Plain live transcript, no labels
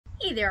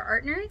Hey there,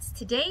 art nerds.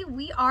 Today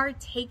we are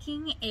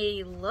taking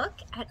a look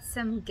at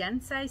some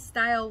Gansai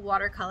style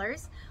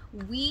watercolors.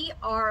 We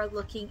are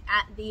looking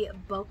at the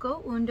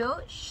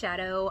boku-undo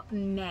Shadow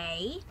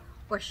May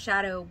or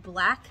Shadow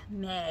Black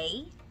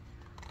May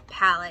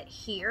palette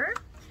here.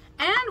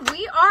 And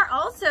we are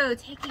also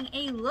taking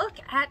a look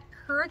at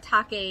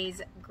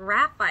Kuretake's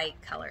Graphite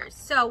colors.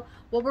 So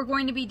what we're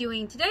going to be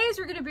doing today is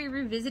we're going to be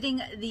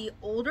revisiting the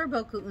older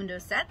boku-undo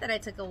set that I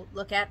took a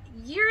look at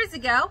years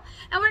ago,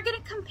 and we're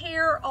going to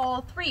compare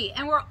all three.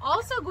 And we're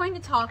also going to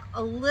talk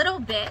a little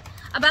bit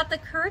about the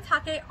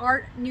Kuretake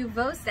Art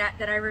Nouveau set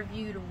that I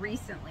reviewed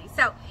recently.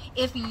 So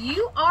if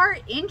you are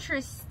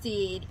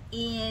interested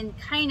in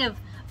kind of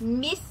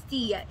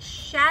misty,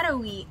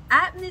 shadowy,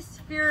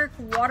 atmospheric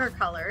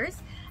watercolors,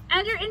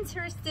 and you're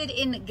interested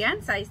in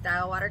Gansai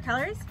style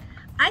watercolors,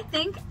 I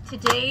think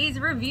today's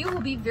review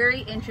will be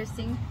very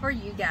interesting for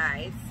you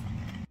guys.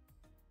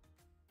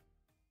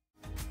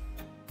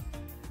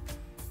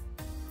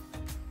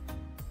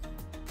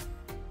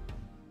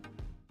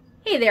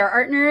 Hey there,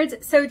 art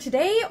nerds. So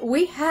today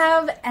we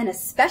have a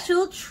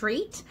special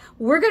treat.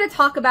 We're going to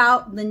talk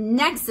about the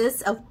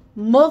nexus of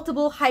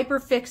multiple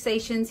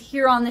hyperfixations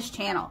here on this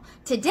channel.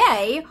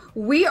 Today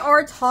we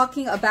are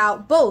talking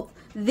about both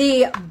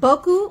the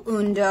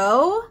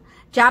boku-undo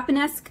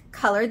Japanesque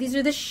color, these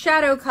are the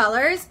shadow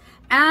colors,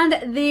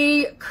 and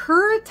the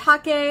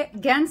Kuretake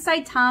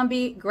Gansai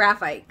Tambi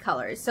graphite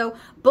colors. So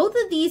both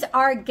of these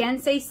are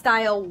Gansai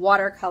style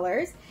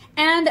watercolors,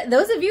 and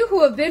those of you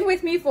who have been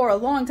with me for a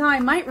long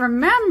time might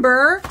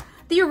remember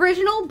the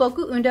original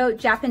boku-undo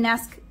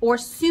Japanesque or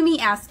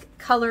Sumiesque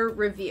color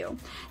review.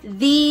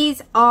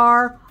 These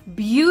are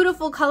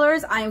beautiful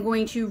colors. I'm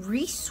going to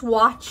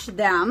re-swatch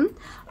them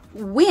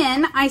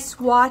when I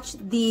swatch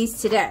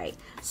these today.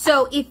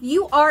 So if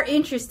you are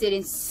interested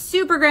in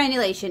super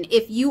granulation,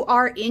 if you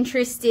are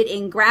interested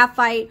in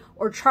graphite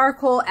or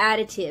charcoal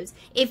additives,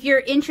 if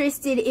you're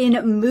interested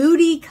in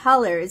moody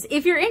colors,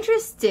 if you're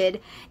interested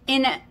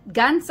in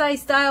Gansai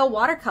style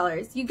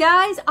watercolors, you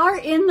guys are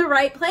in the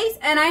right place,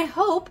 and I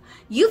hope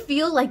you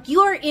feel like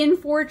you are in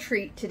for a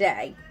treat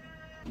today.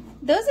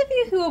 Those of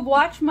you who have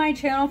watched my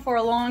channel for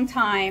a long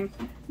time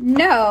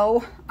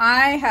know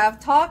I have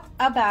talked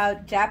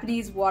about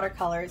Japanese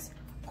watercolors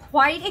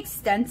quite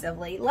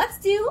extensively. Let's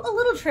do a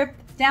little trip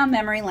down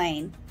memory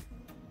lane.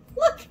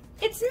 Look,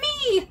 it's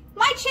me,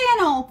 my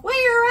channel,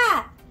 where you're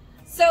at.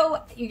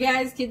 So you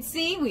guys can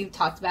see we've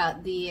talked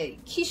about the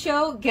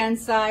Kisho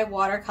Gansai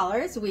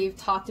watercolors. We've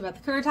talked about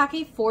the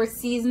Kuretake Four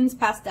Seasons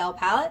pastel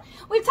palette.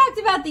 We've talked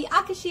about the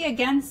Akashiya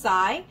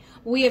Gansai.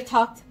 We have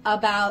talked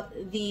about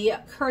the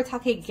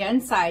Kuretake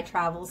Gansai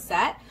travel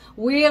set.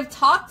 We have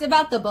talked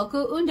about the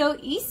boku-undo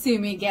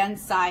e-sumi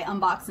Gansai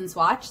unbox and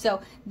swatch.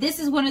 So this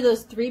is one of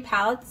those three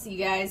palettes, you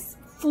guys,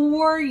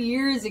 4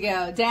 years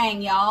ago.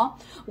 Dang, y'all.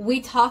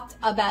 We talked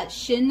about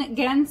Shin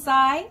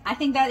Gansai. I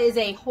think that is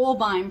a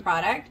Holbein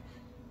product.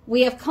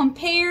 We have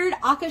compared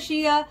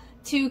Akashiya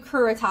to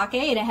Kuretake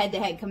in a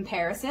head-to-head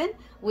comparison.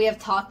 We have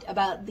talked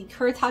about the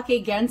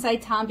Kuretake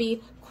Gansai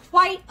Tambi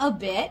quite a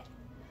bit.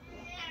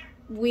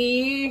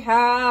 We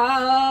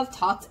have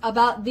talked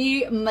about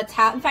the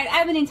metallic. In fact, I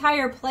have an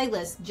entire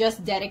playlist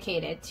just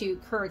dedicated to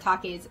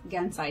Kuretake's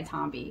Gansai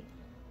Tambi.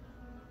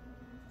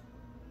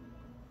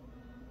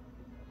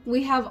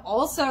 We have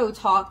also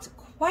talked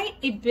quite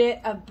a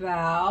bit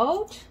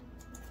about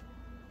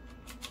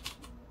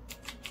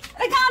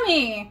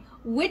Etegami,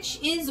 which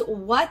is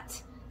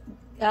what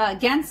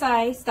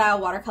Gansai style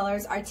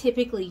watercolors are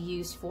typically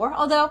used for,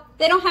 although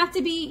they don't have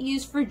to be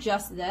used for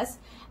just this.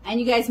 And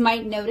you guys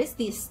might notice,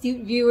 the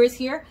astute viewers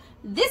here,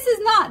 this is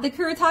not the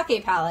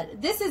Kuretake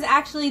palette. This is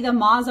actually the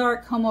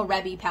Mozart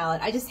Komorebi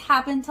palette. I just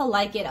happen to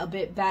like it a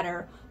bit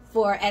better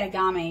for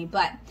Etegami,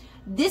 but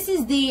this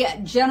is the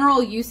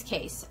general use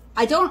case.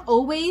 I don't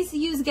always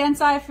use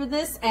Gansai for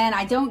this, and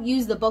I don't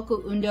use the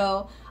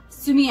boku-undo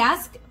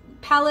Sumiesque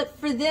palette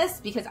for this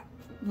because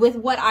with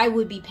what I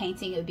would be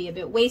painting, it would be a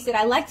bit wasted.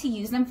 I like to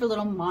use them for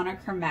little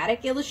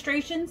monochromatic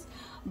illustrations,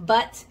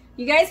 but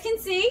you guys can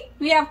see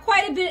we have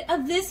quite a bit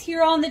of this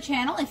here on the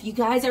channel. If you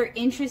guys are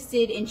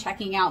interested in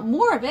checking out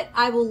more of it,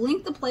 I will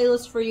link the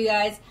playlist for you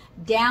guys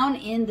down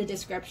in the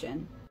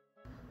description.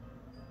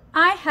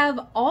 I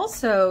have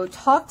also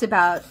talked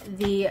about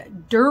the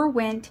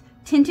Derwent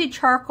Tinted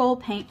Charcoal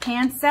Paint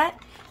Pan set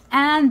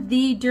and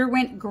the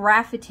Derwent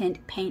Graphitint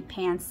Paint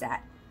Pan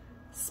set.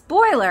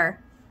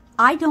 Spoiler,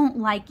 I don't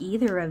like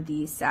either of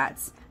these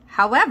sets.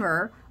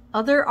 However,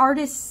 other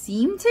artists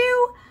seem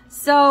to,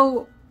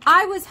 so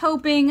I was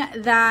hoping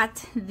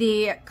that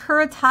the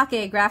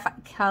Kuretake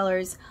Graphite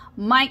colors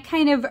might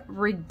kind of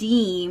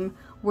redeem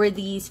where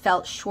these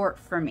felt short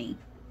for me.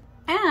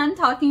 And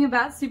talking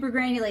about super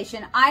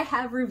granulation, I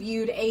have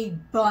reviewed a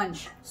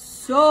bunch,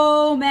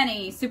 so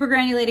many super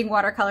granulating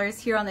watercolors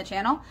here on the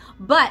channel,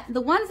 but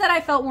the ones that I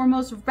felt were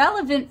most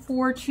relevant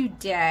for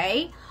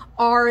today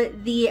are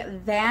the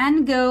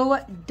Van Gogh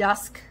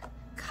Dusk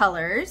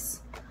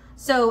colors.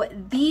 So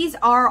these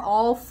are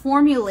all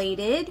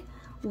formulated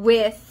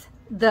with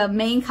the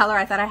main color.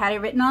 I thought I had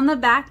it written on the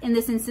back. In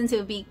this instance, it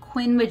would be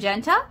Quin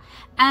Magenta,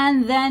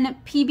 and then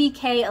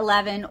PBK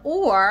 11,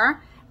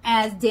 or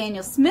as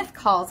Daniel Smith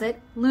calls it,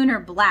 Lunar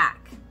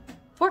Black.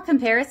 For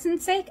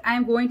comparison's sake,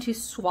 I'm going to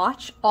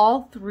swatch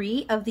all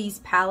 3 of these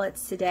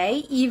palettes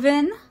today,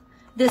 even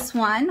this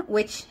one,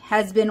 which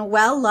has been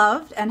well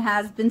loved and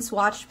has been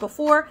swatched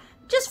before,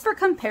 just for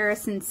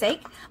comparison's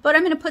sake. But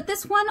I'm going to put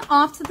this one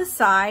off to the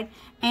side,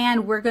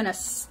 and we're going to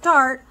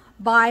start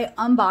by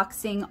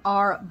unboxing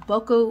our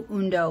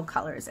boku-undo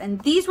colors.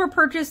 And these were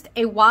purchased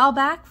a while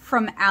back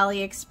from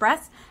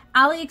AliExpress.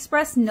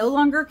 AliExpress no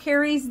longer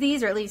carries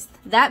these, or at least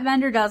that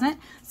vendor doesn't.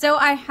 So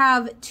I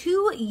have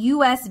 2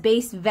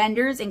 US-based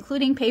vendors,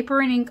 including Paper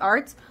and Ink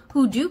Arts,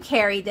 who do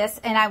carry this,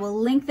 and I will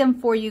link them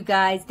for you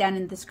guys down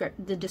in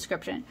the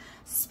description.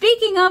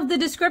 Speaking of the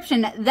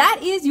description, that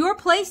is your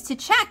place to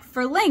check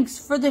for links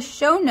for the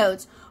show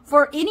notes,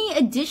 for any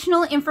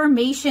additional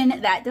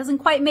information that doesn't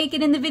quite make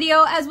it in the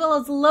video, as well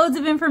as loads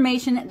of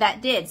information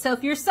that did. So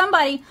if you're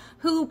somebody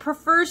who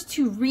prefers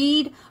to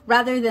read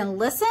rather than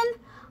listen,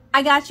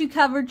 I got you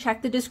covered.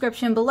 Check the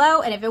description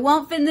below, and if it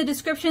won't fit in the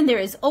description, there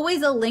is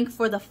always a link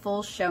for the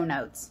full show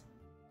notes.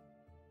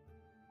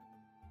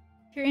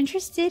 If you're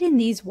interested in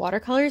these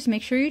watercolors,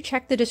 make sure you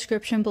check the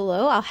description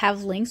below. I'll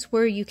have links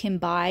where you can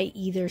buy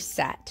either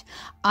set.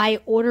 I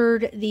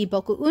ordered the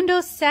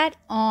boku-undo set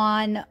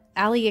on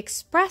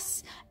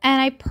AliExpress,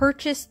 and I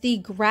purchased the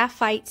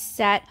graphite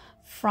set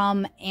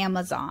from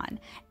Amazon,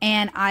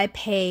 and I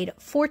paid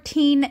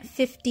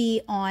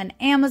 $14.50 on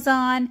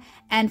Amazon,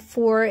 and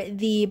for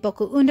the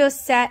boku-undo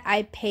set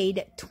I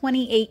paid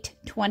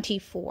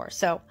 $28.24,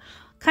 so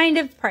kind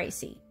of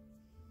pricey.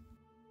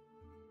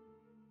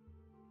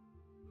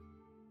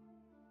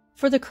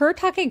 For the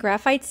Kuretake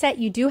Graphite set,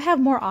 you do have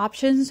more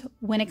options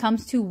when it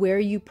comes to where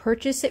you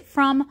purchase it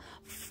from.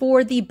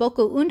 For the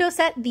boku-undo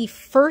set, the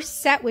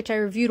first set, which I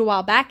reviewed a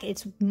while back,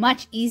 it's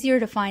much easier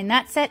to find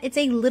that set. It's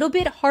a little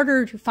bit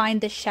harder to find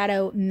the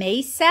Shadow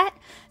May set.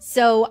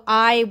 So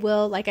I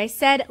will, like I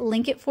said,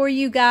 link it for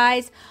you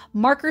guys.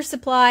 Marker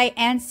Supply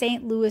and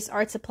St. Louis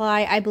Art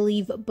Supply, I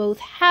believe both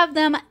have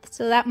them.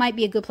 So that might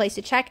be a good place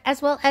to check,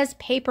 as well as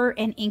Paper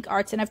and Ink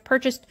Arts. And I've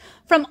purchased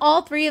from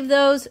all 3 of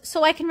those,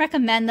 so I can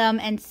recommend them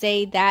and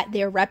say that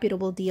they're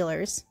reputable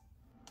dealers.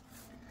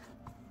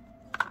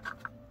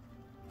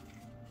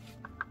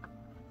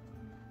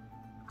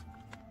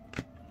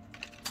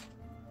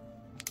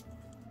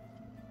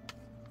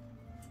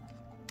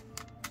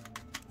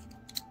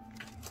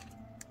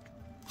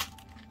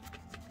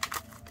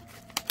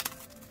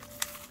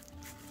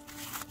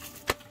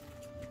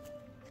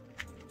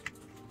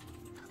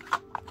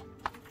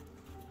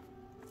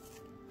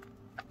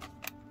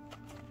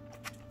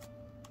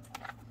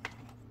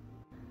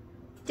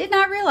 Did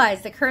not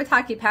realize the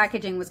Kuretake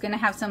packaging was going to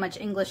have so much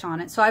English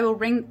on it, so I will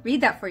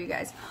read that for you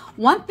guys.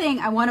 One thing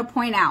I want to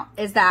point out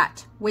is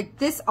that with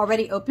this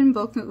already open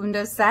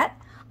boku-undo set,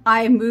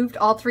 I moved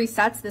all 3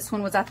 sets. This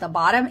one was at the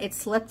bottom. It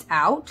slipped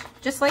out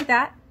just like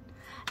that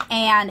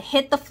and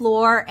hit the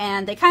floor,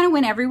 and they kind of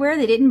went everywhere.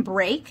 They didn't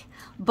break,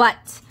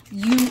 but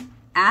you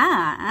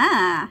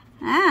guys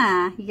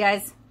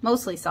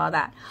mostly saw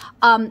that.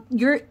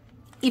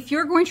 If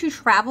you're going to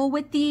travel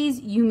with these,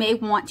 you may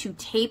want to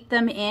tape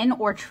them in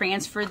or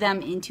transfer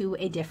them into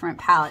a different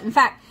palette. In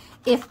fact,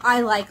 if I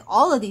like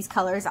all of these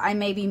colors, I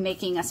may be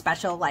making a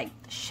special like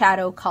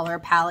shadow color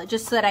palette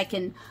just so that I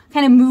can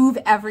kind of move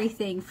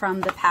everything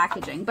from the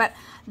packaging. But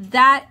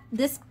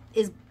this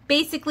is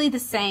basically the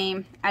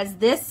same as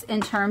this in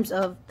terms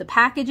of the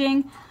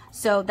packaging.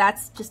 So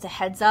that's just a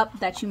heads up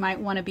that you might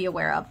want to be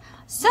aware of.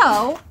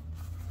 So,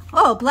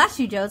 oh, bless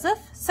you, Joseph.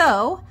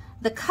 So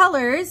the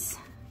colors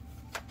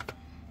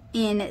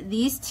in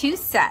these 2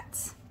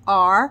 sets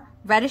are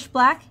reddish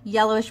black,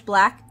 yellowish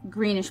black,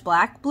 greenish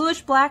black,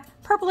 bluish black,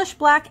 purplish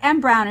black,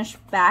 and brownish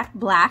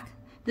black.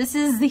 This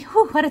is the,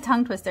 what a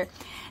tongue twister.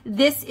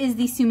 This is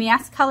the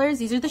Sumiesque colors.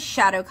 These are the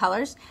shadow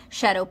colors.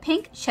 Shadow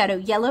pink, shadow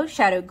yellow,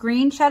 shadow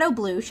green, shadow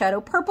blue,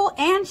 shadow purple,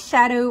 and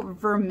shadow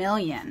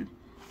vermilion.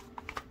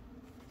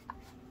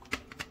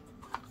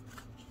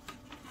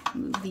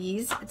 Move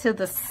these to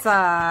the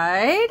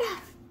side.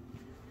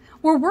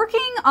 We're working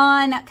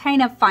on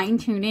kind of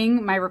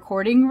fine-tuning my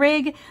recording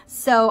rig,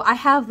 so I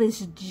have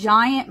this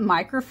giant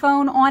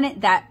microphone on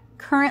it that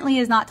currently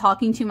is not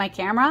talking to my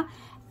camera,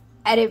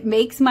 and it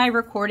makes my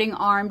recording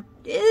arm,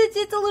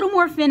 it's a little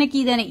more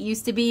finicky than it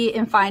used to be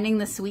in finding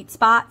the sweet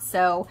spot.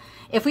 So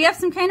if we have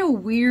some kind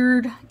of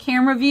weird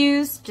camera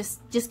views,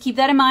 just keep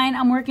that in mind.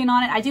 I'm working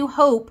on it. I do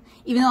hope,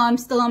 even though I'm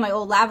still on my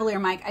old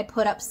lavalier mic, I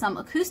put up some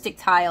acoustic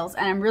tiles,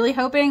 and I'm really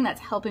hoping that's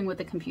helping with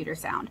the computer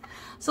sound.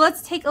 So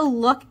let's take a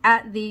look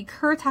at the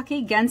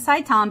Kuretake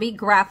Gansai Tambi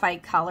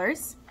graphite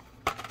colors.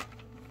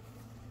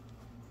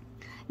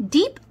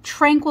 Deep,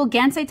 tranquil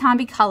Gansai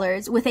Tambi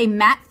colors with a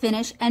matte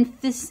finish and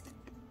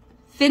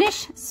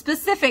finish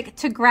specific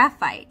to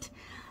graphite.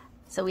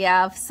 So we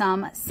have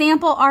some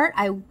sample art.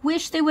 I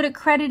wish they would have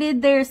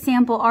credited their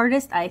sample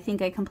artist. I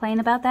think I complain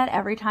about that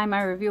every time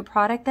I review a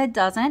product that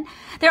doesn't.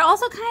 They're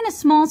also kind of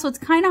small, so it's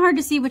kind of hard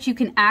to see what you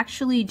can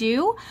actually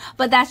do,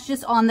 but that's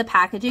just on the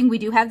packaging. We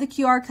do have the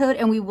QR code,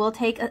 and we will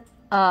take a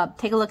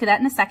look at that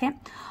in a second.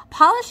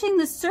 Polishing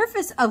the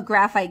surface of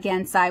Graphite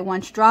Gansai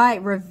once dry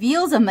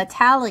reveals a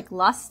metallic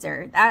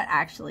luster. That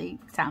actually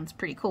sounds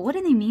pretty cool. What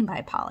do they mean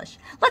by polish?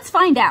 Let's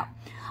find out.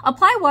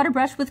 Apply water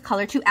brush with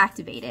color to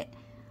activate it.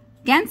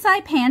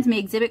 Gansai pans may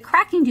exhibit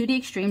cracking due to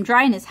extreme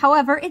dryness.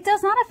 However, it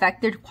does not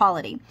affect their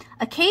quality.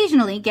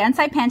 Occasionally,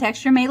 Gansai pan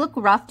texture may look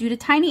rough due to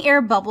tiny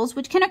air bubbles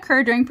which can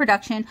occur during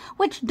production,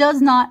 which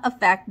does not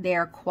affect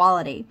their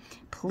quality.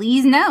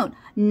 Please note,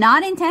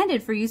 not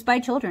intended for use by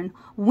children.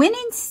 When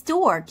in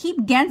store,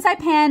 keep Gansai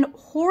pan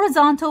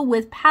horizontal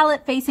with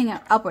palette facing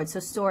upwards, so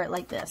store it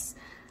like this.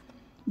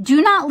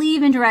 Do not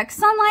leave in direct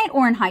sunlight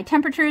or in high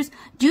temperatures.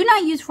 Do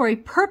not use for a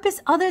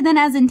purpose other than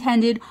as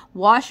intended.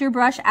 Wash your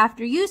brush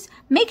after use.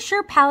 Make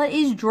sure palette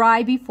is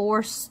dry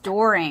before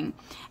storing.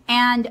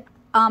 And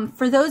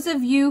for those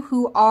of you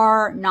who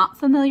are not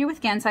familiar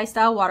with Gansai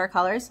style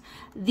watercolors,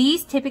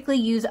 these typically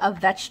use a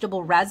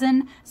vegetable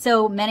resin.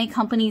 So many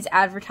companies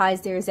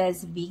advertise theirs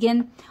as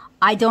vegan.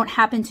 I don't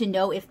happen to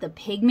know if the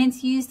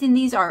pigments used in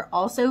these are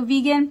also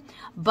vegan,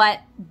 but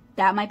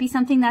that might be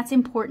something that's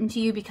important to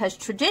you because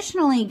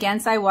traditionally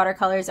Gansai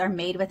watercolors are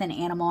made with an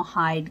animal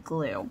hide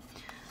glue.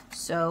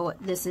 So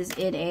this is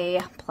in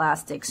a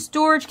plastic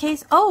storage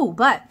case. Oh,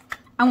 but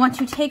I want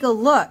to take a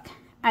look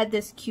at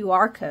this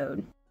QR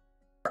code.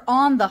 We're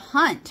on the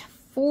hunt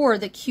for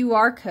the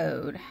QR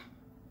code.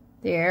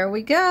 There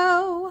we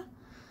go.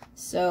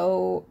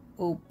 So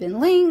open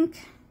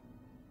link.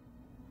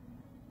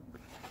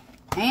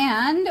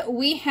 And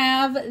we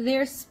have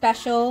their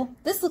special,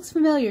 this looks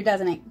familiar,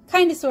 doesn't it?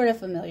 Kind of sort of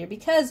familiar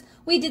because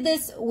we did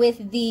this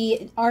with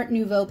the Art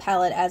Nouveau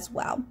palette as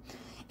well.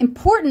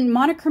 Important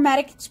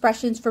monochromatic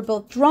expressions for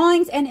both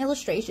drawings and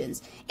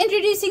illustrations.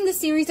 Introducing the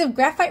series of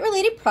graphite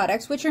related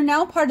products which are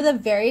now part of the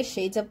various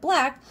shades of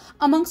black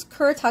amongst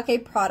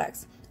Kuretake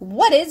products.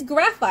 What is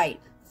graphite?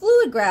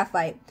 Fluid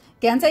graphite.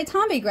 Gansai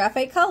Tambi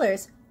graphite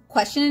colors.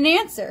 Question and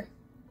answer.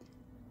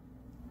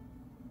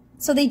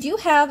 So they do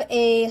have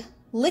a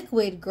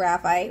liquid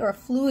graphite or a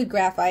fluid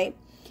graphite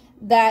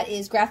that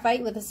is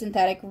graphite with a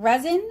synthetic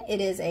resin. It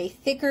is a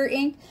thicker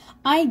ink.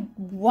 I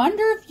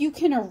wonder if you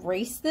can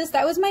erase this.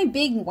 That was my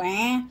big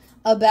wah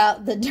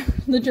about the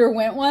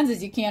Derwent ones,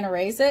 is you can't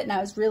erase it, and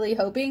I was really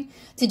hoping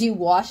to do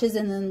washes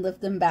and then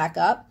lift them back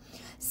up.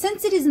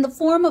 Since it is in the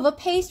form of a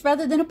paste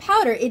rather than a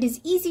powder, it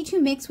is easy to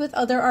mix with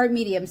other art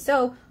mediums.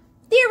 So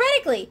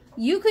theoretically,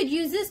 you could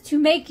use this to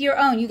make your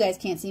own. You guys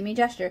can't see me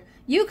gesture.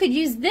 You could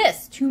use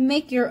this to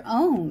make your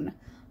own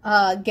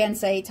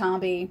Gansai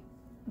Tambi.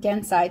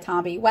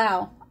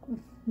 Wow,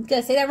 I'm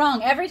gonna say that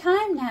wrong every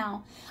time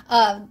now.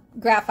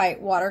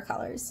 Graphite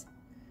watercolors.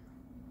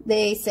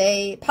 They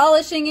say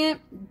polishing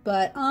it,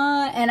 but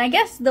and I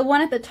guess the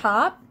one at the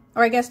top,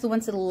 or I guess the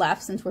one to the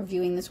left, since we're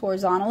viewing this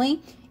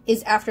horizontally,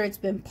 is after it's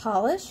been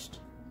polished.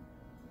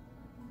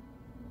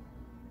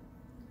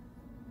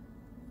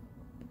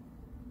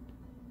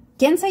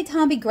 Gansai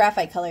Tambi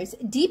graphite colors,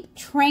 deep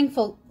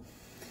tranquil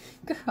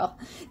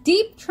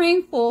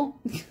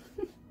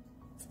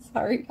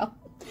sorry, y'all.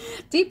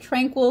 Deep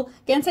tranquil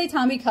Gansai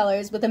Tambi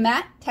colors with a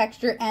matte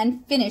texture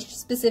and finish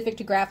specific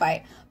to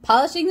graphite.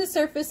 Polishing the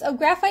surface of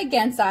Graphite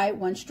Gansai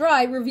once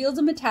dry reveals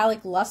a metallic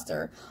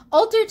luster,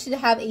 altered to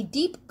have a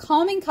deep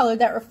calming color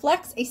that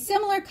reflects a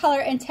similar color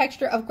and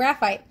texture of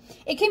graphite.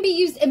 It can be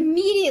used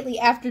immediately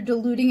after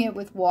diluting it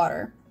with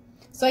water.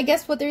 So I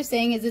guess what they're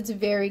saying is it's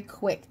very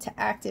quick to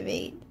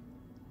activate.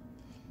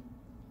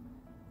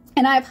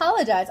 And I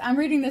apologize, I'm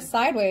reading this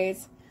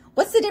sideways.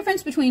 What's the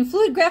difference between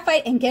fluid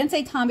graphite and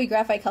Gansai Tambi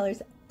graphite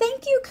colors?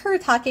 Thank you,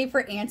 Kuretake,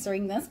 for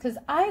answering this, because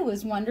I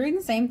was wondering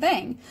the same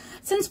thing.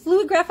 Since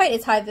fluid graphite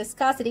is high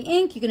viscosity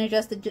ink, you can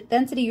adjust the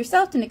density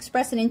yourself to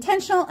express an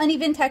intentional,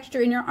 uneven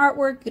texture in your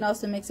artwork. You can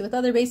also mix it with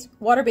other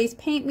water-based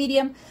paint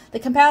medium. The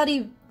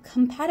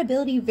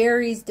compatibility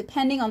varies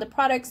depending on the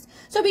products,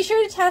 so be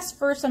sure to test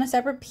first on a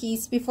separate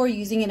piece before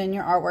using it in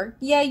your artwork.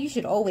 Yeah, you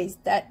should always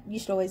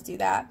do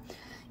that.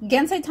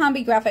 Gansai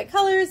Tambi Graphite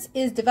Colors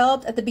is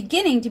developed at the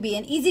beginning to be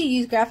an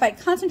easy-to-use graphite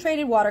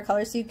concentrated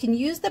watercolor, so you can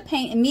use the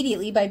paint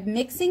immediately by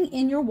mixing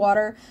in your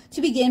water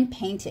to begin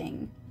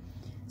painting.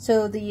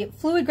 So the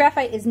fluid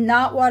graphite is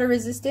not water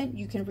resistant.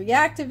 You can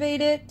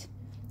reactivate it,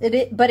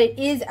 but it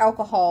is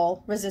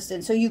alcohol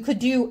resistant. So you could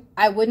do,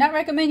 I would not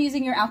recommend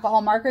using your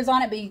alcohol markers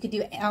on it, but you could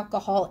do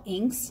alcohol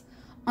inks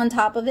on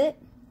top of it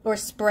or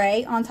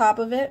spray on top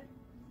of it.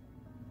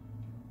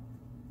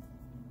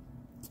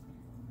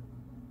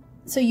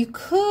 So you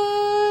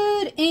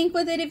could ink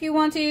with it if you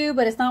want to,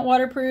 but it's not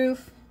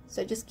waterproof.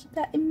 So just keep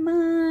that in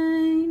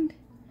mind.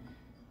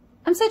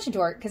 I'm such a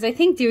dork because I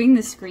think doing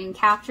the screen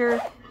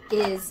capture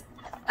is,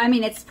 I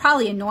mean, it's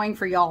probably annoying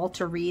for y'all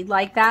to read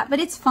like that,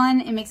 but it's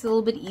fun. It makes it a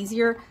little bit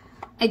easier.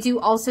 I do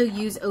also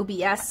use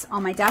OBS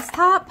on my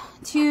desktop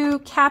to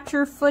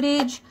capture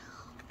footage.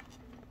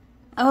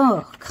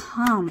 Oh,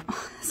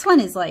 this one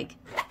is like,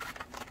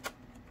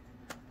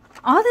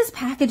 all this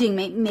packaging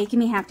making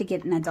me have to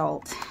get an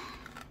adult.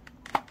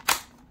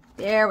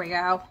 There we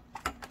go.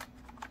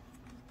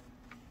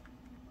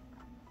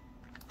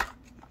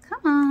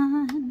 Come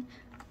on.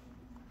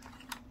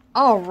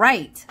 All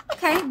right.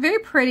 Okay, very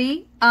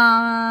pretty.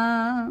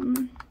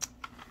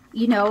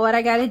 You know what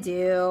I gotta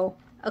do.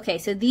 Okay,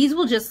 so these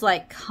will just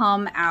like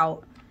come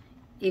out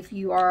if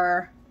you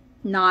are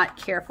not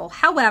careful.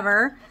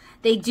 However,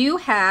 they do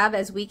have,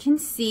 as we can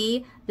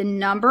see, the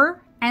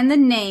number and the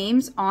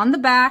names on the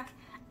back,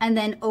 and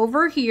then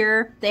over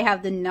here they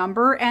have the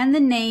number and the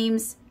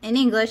names in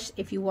English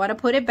if you want to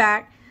put it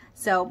back.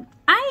 So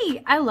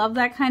I love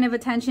that kind of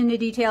attention to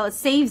detail. It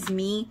saves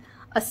me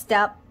a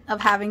step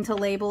of having to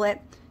label it.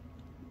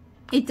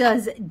 It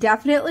does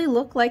definitely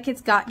look like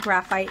it's got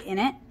graphite in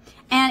it.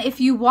 And if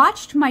you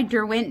watched my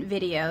Derwent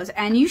videos,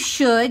 and you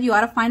should, you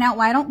ought to find out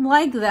why I don't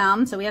like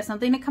them, so we have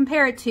something to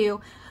compare it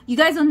to. You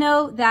guys will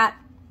know that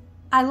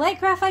I like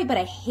graphite, but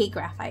I hate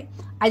graphite.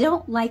 I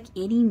don't like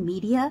any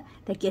media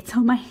that gets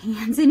on my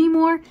hands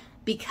anymore,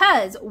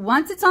 because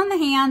once it's on the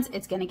hands,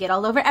 it's going to get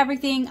all over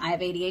everything. I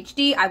have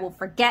ADHD. I will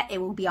forget. It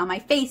will be on my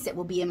face. It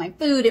will be in my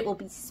food. It will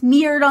be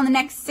smeared on the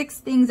next 6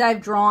 things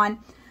I've drawn.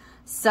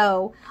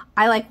 So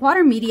I like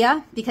water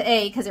media because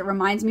A, because it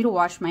reminds me to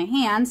wash my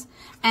hands,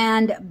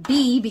 and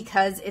B,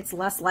 because it's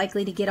less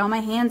likely to get on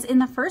my hands in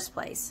the first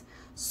place.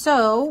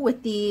 So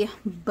with the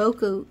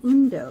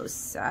boku-undo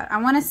set,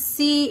 I want to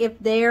see if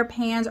their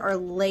pans are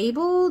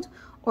labeled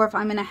or if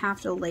I'm going to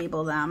have to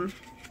label them.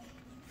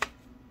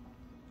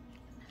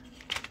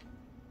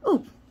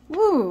 Ooh,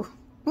 ooh,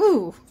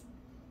 ooh.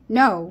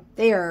 No,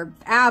 they are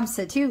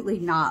absolutely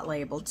not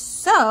labeled.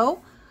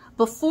 So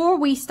before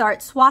we start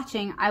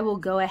swatching, I will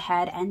go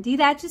ahead and do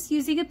that just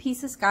using a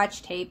piece of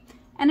Scotch tape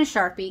and a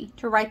Sharpie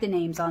to write the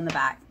names on the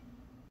back.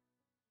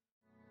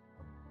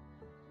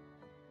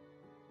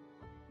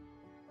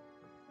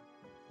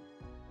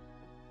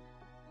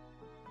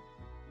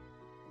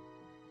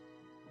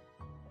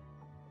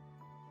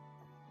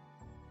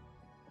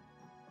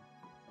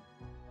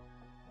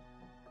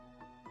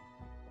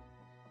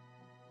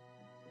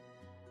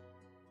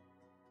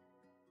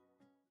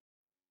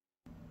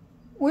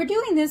 We're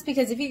doing this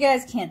because if you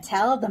guys can't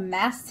tell, the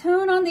mass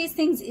tone on these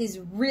things is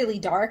really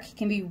dark. It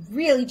can be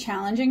really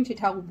challenging to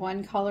tell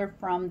one color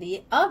from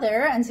the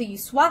other until you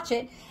swatch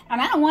it. And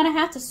I don't want to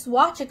have to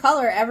swatch a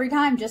color every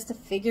time just to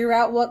figure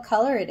out what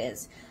color it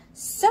is.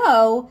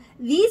 So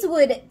these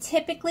would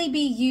typically be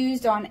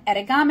used on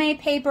Etegami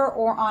paper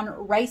or on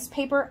rice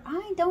paper.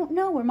 I don't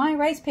know where my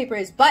rice paper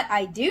is, but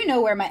I do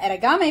know where my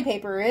Etegami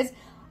paper is.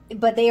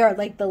 But they are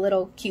like the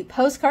little cute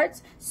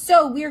postcards.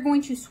 So we're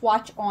going to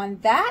swatch on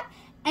that.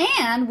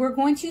 And we're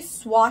going to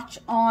swatch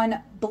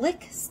on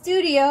Blick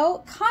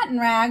Studio Cotton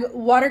Rag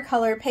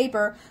watercolor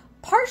paper,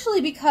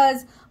 partially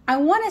because I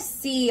want to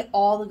see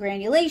all the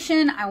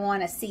granulation, I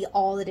want to see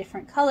all the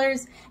different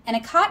colors, and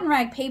a cotton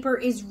rag paper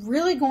is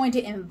really going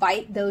to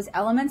invite those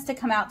elements to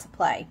come out to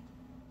play.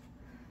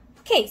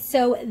 Okay,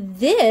 so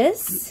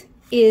this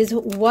is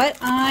what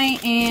I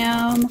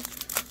am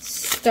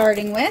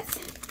starting with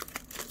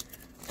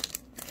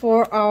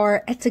for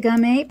our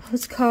Etegami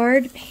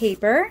postcard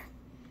paper.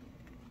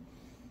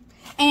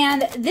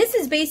 And this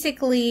is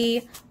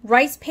basically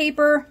rice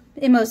paper,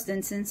 in most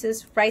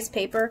instances, rice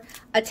paper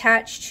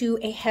attached to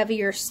a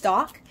heavier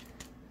stock,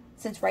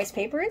 since rice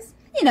paper is,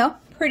 you know,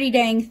 pretty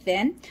dang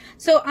thin.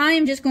 So I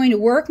am just going to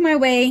work my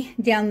way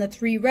down the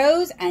 3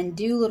 rows and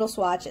do little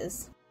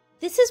swatches.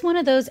 This is one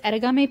of those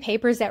Etegami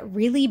papers that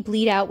really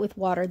bleed out with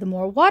water. The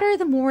more water,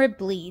 the more it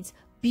bleeds.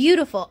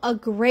 Beautiful, a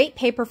great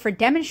paper for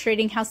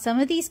demonstrating how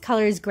some of these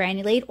colors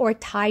granulate or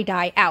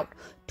tie-dye out.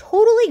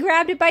 Totally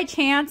grabbed it by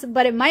chance,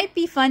 but it might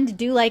be fun to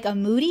do like a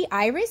moody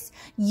iris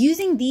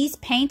using these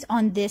paints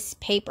on this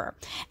paper.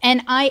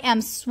 And I am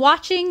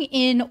swatching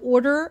in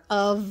order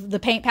of the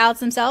paint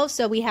palettes themselves.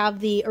 So we have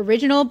the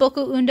original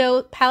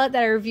boku-undo palette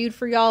that I reviewed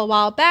for y'all a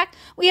while back.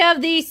 We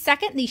have the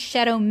second, the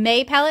Shadow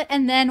May palette,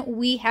 and then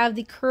we have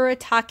the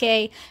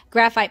Kuretake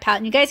Graphite palette.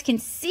 And you guys can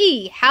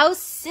see how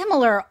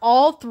similar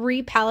all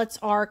 3 palettes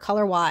are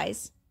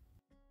color-wise.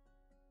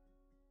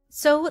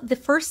 So the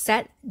first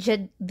set,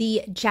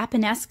 the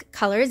Japanesque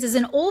colors, is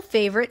an old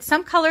favorite.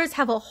 Some colors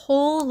have a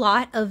whole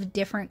lot of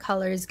different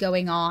colors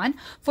going on.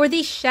 For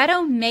the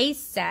Shadow May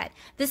set,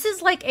 this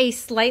is like a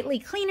slightly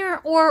cleaner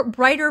or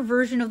brighter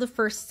version of the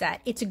first set.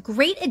 It's a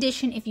great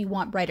addition if you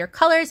want brighter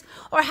colors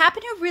or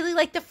happen to really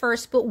like the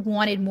first but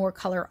wanted more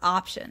color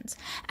options.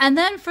 And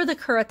then for the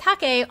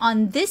Kuretake,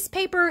 on this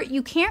paper,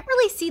 you can't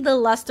really see the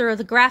luster of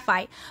the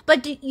graphite,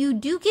 but you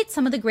do get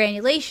some of the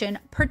granulation,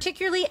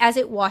 particularly as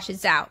it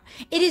washes out.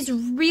 It is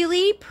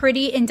really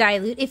pretty and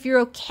dilute if you're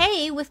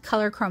okay with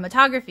color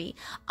chromatography.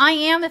 I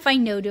am if I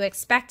know to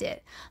expect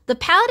it. The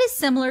palette is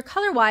similar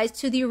color-wise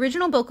to the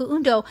original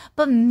boku-undo,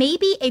 but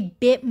maybe a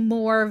bit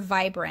more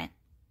vibrant.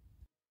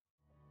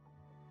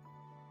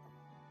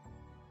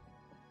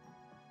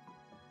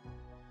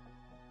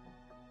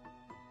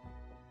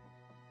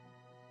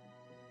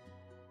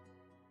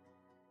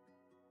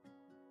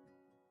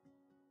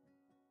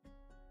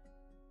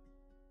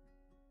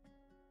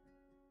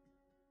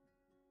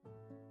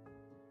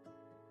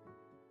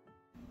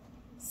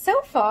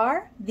 So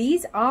far,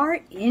 these are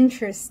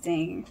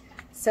interesting.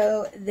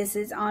 So this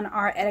is on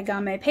our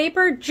Etegami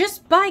paper,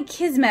 just by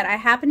Kismet. I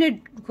happened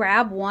to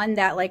grab one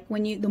that, like,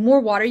 the more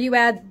water you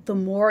add, the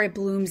more it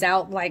blooms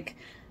out, like,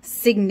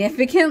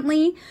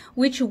 significantly,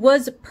 which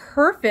was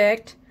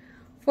perfect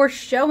for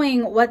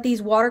showing what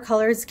these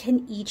watercolors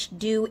can each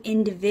do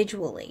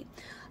individually.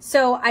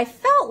 So I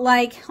felt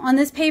like on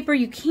this paper,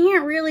 you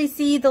can't really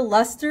see the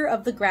luster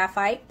of the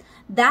graphite.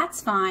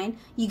 That's fine.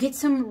 You get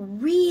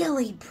some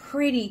really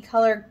pretty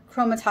color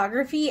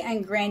chromatography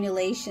and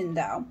granulation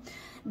though.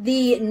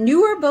 The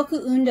newer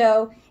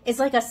boku-undo is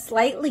like a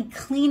slightly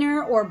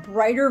cleaner or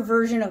brighter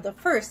version of the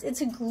first.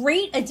 It's a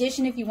great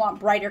addition if you want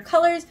brighter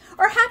colors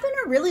or happen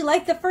to really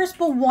like the first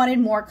but wanted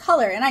more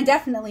color, and I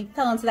definitely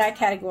fell into that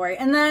category.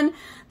 And then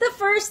the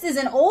first is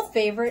an old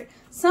favorite.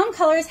 Some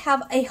colors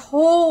have a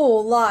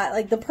whole lot,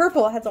 like the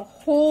purple has a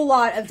whole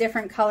lot of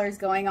different colors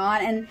going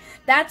on, and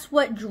that's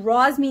what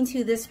draws me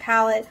to this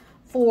palette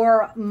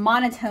for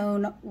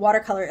monotone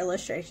watercolor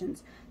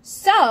illustrations.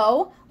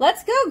 So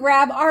let's go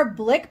grab our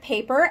Blick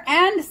paper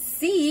and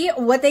see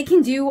what they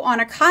can do on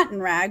a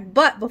cotton rag.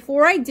 But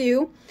before I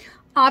do,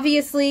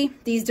 obviously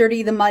these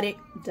dirty the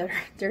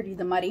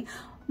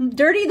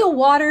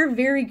water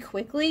very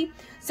quickly.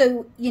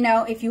 So, you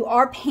know, if you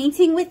are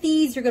painting with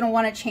these, you're going to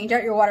want to change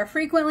out your water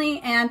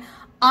frequently. And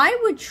I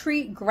would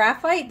treat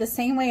graphite the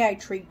same way I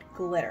treat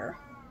glitter.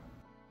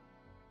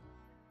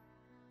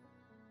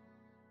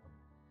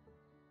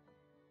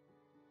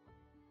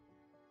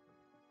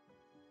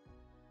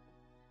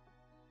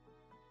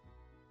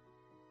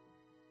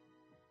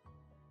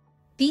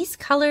 These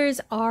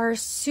colors are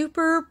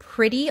super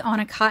pretty on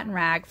a cotton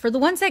rag. For the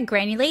ones that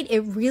granulate, it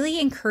really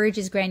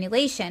encourages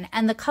granulation,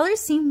 and the colors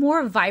seem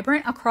more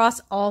vibrant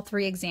across all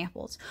three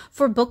examples.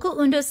 For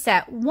boku-undo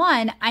set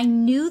 1, I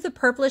knew the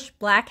purplish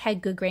black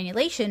had good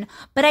granulation,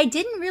 but I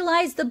didn't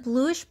realize the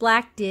bluish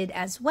black did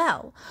as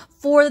well.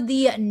 For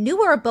the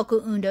newer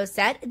boku-undo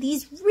set,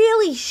 these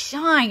really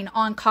shine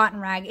on cotton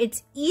rag.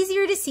 It's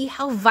easier to see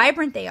how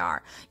vibrant they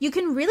are. You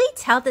can really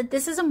tell that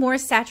this is a more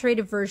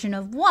saturated version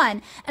of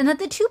 1, and that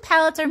the two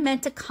palettes are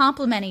meant to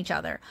complement each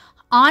other.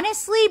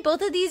 Honestly,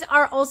 both of these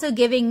are also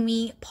giving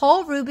me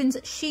Paul Rubens'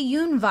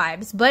 Shiyun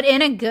vibes, but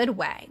in a good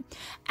way.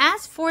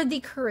 As for the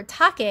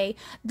Kuretake,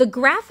 the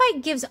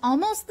graphite gives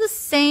almost the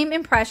same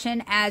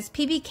impression as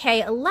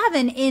PBK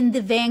 11 in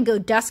the Van Gogh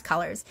dust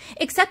colors,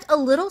 except a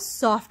little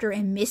softer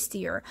and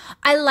mistier.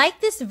 I like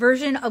this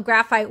version of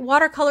graphite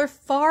watercolor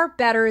far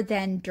better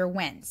than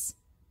Derwent's.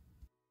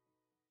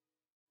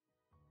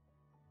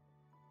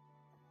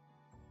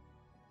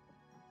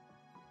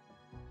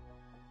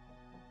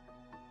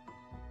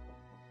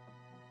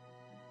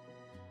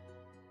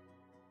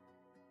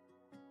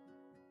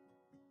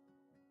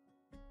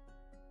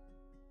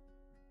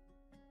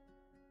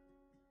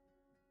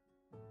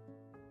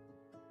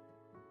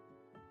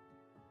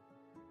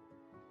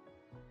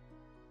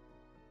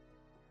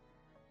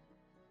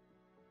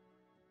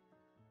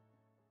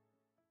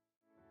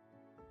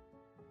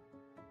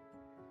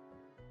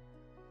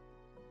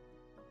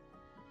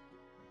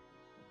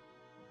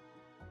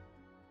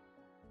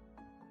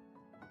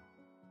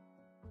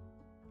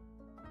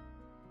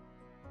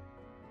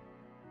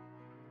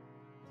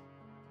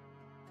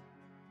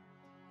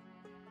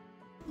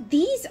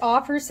 These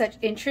offer such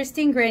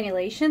interesting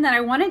granulation that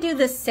I want to do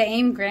the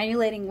same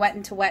granulating wet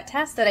into wet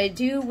test that I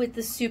do with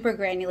the super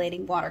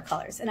granulating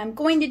watercolors. And I'm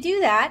going to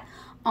do that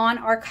on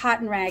our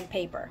cotton rag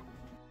paper.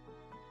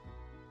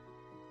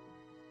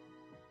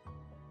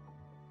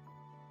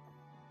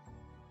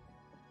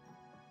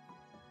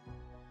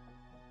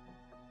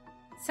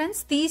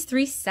 Since these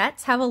three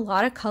sets have a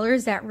lot of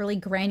colors that really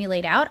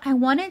granulate out, I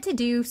wanted to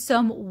do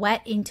some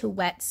wet into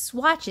wet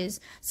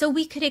swatches so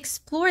we could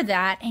explore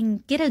that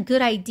and get a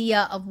good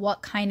idea of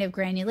what kind of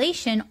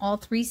granulation all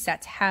three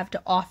sets have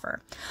to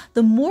offer.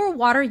 The more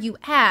water you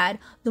add,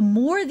 the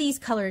more these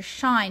colors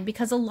shine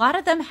because a lot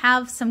of them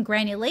have some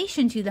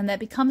granulation to them that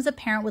becomes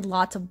apparent with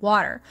lots of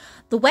water.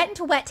 The wet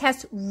into wet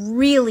test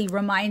really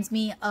reminds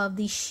me of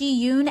the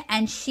Shiyun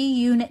and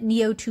Shiyun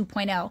Neo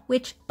 2.0,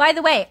 which, by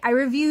the way, I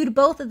reviewed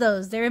both of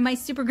those. They're in my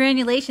super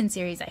granulation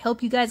series. I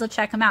hope you guys will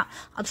check them out.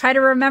 I'll try to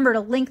remember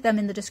to link them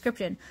in the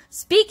description.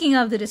 Speaking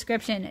of the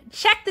description,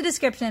 check the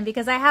description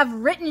because I have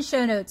written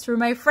show notes for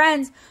my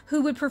friends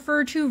who would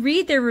prefer to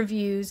read their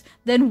reviews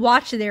than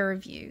watch their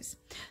reviews.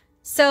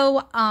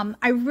 So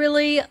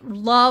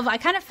I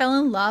kind of fell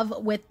in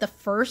love with the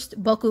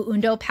first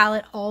boku-undo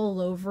palette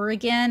all over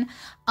again.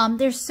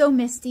 They're so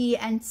misty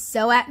and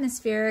so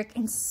atmospheric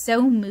and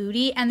so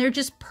moody, and they're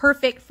just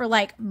perfect for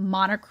like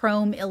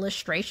monochrome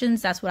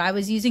illustrations. That's what I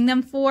was using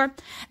them for.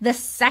 The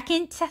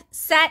second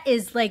set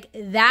is like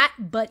that,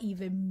 but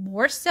even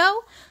more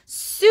so.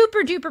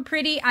 Super duper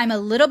pretty. I'm a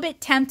little bit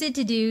tempted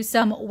to do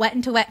some wet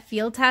into wet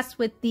field tests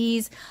with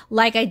these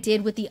like I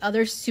did with the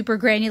other super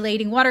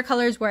granulating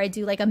watercolors where I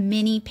do like a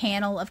mini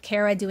panel of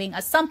Kara doing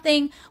a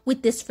something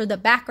with this for the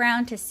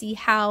background to see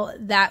how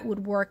that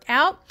would work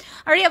out.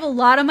 I already have a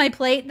lot on my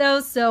plate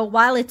though, so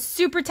while it's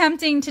super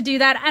tempting to do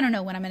that, I don't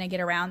know when I'm going to get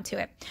around to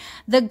it.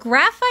 The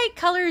graphite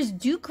colors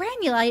do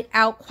granulate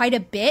out quite a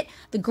bit.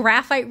 The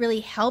graphite really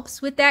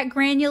helps with that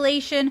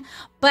granulation,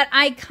 but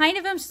I kind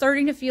of am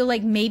starting to feel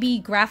like maybe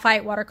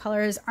graphite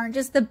watercolors aren't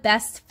just the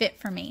best fit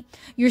for me.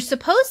 You're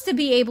supposed to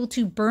be able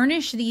to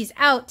burnish these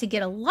out to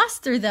get a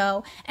luster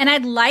though, and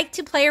I'd like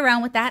to play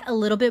around with that a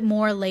little bit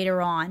more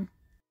later on.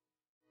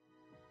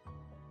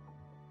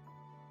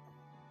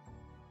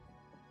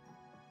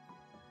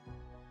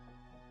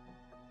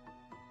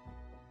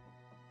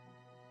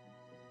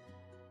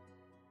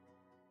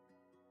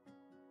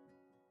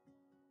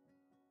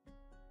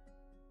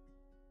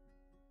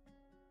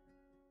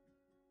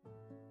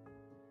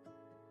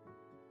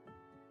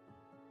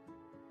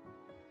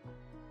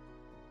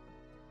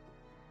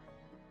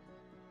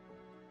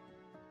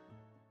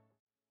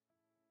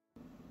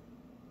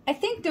 I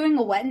think doing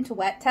a wet into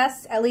wet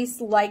test, at least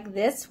like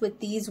this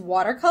with these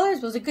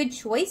watercolors, was a good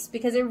choice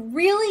because it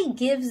really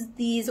gives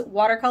these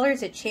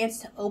watercolors a chance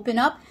to open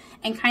up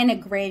and kind of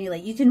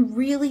granulate. You can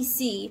really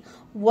see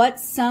what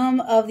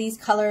some of these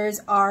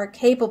colors are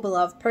capable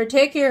of,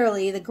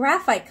 particularly the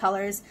graphite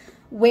colors,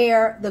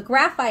 where the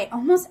graphite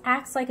almost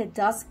acts like a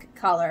dusk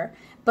color,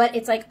 but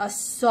it's like a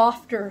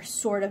softer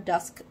sort of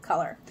dusk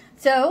color.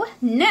 So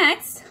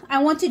next,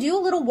 I want to do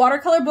a little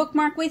watercolor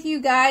bookmark with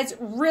you guys.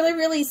 Really,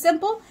 really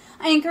simple.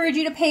 I encourage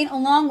you to paint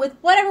along with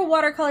whatever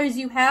watercolors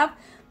you have,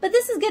 but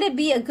this is going to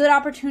be a good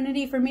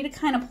opportunity for me to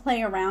kind of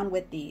play around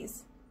with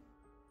these.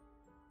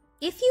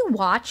 If you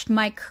watched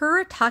my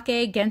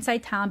Kuretake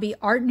Gansai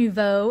Art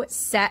Nouveau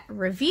set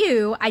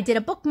review, I did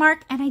a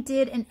bookmark and I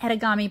did an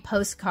Etegami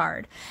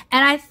postcard.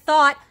 And I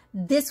thought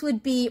this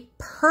would be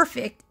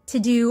perfect to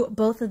do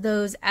both of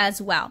those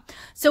as well.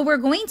 So we're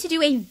going to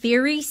do a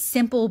very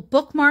simple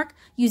bookmark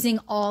using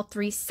all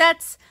three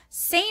sets.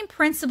 Same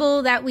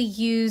principle that we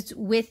used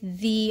with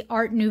the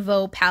Art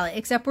Nouveau palette,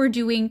 except we're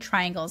doing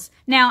triangles.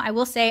 Now, I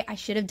will say I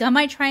should have done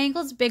my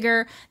triangles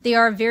bigger. They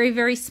are very,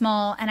 very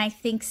small, and I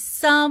think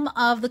some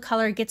of the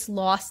color gets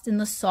lost in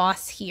the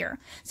sauce here.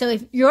 So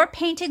if you're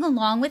painting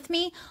along with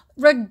me,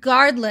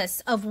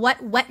 regardless of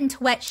what wet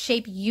into wet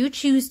shape you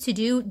choose to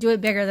do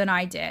it bigger than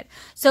I did.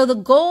 So the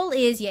goal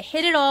is you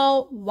hit it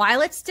all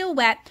while it's still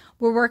wet.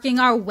 We're working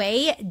our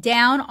way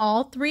down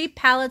all three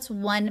palettes,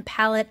 one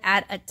palette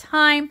at a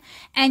time,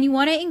 and you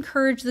want to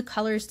encourage the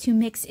colors to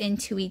mix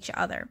into each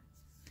other.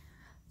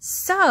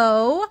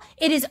 So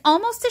it is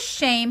almost a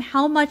shame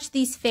how much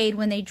these fade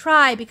when they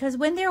dry, because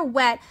when they're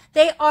wet,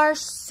 they are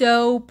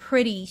so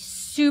pretty,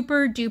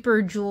 super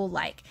duper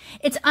jewel-like.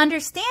 It's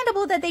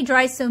understandable that they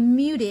dry so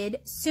muted.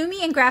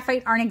 Sumi and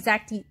graphite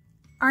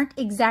aren't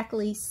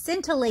exactly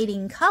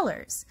scintillating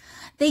colors.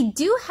 They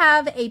do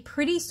have a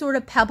pretty sort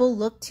of pebble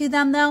look to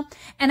them though,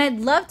 and I'd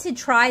love to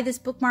try this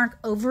bookmark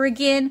over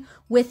again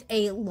with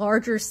a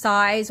larger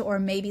size or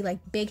maybe like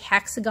big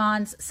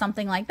hexagons,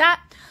 something like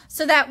that,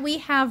 so that we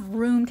have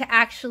room to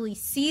actually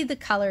see the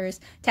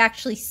colors, to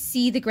actually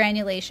see the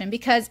granulation,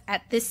 because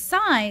at this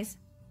size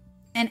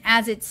and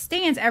as it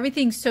stands,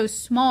 everything's so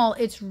small,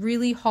 it's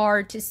really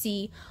hard to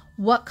see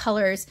what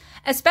colors,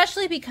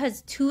 especially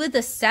because two of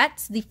the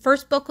sets, the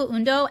first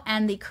boku-undo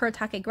and the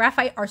Kuretake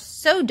Graphite, are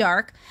so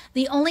dark.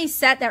 The only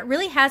set that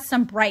really has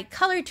some bright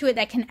color to it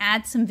that can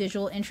add some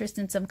visual interest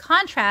and some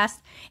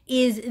contrast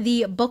is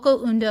the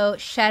boku-undo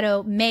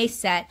Shadow May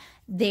set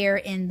there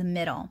in the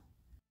middle.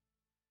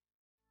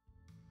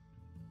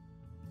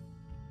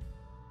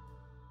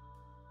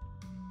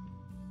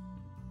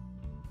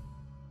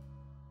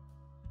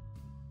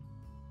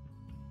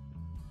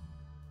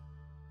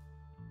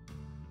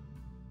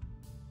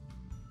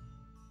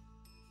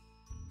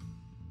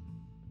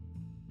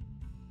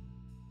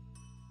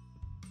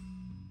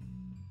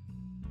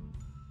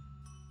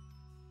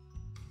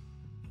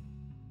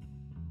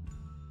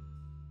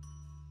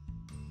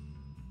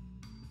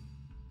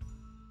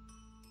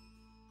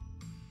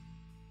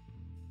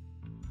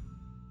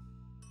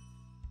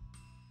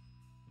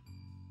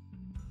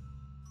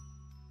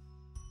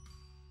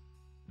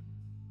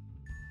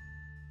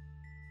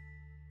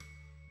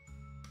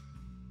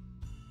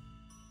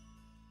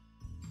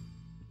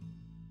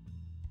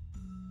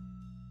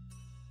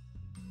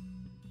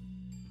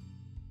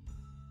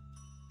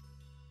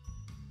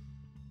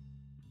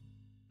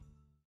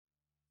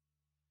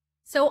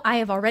 So I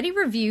have already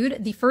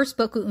reviewed the first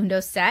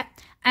boku-undo set,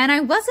 and I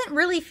wasn't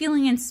really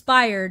feeling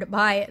inspired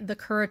by the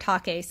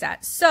Kuretake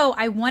set. So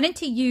I wanted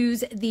to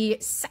use the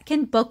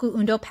second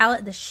boku-undo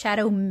palette, the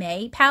Shadow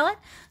May palette,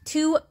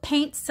 to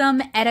paint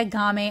some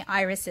Etegami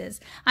irises.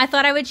 I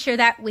thought I would share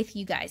that with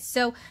you guys.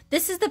 So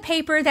this is the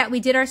paper that we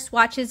did our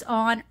swatches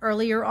on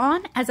earlier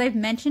on. As I've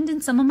mentioned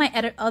in some of my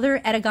other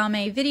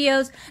Etegami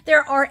videos,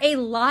 there are a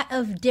lot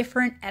of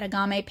different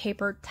Etegami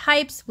paper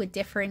types with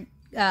different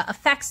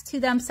effects to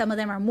them. Some of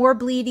them are more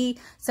bleedy,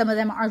 some of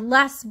them are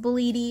less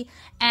bleedy,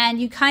 and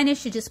you kind of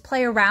should just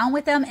play around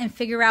with them and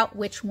figure out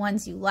which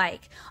ones you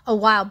like. A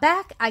while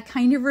back, I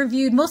kind of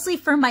reviewed, mostly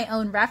for my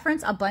own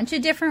reference, a bunch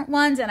of different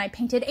ones, and I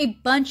painted a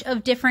bunch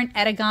of different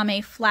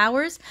Etegami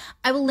flowers.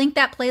 I will link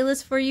that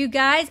playlist for you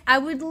guys. I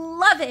would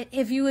love it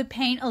if you would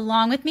paint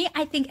along with me.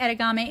 I think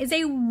Etegami is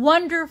a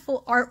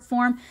wonderful art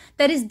form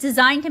that is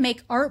designed to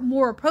make art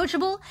more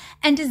approachable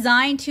and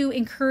designed to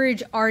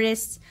encourage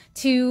artists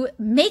to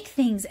make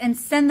things and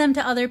send them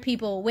to other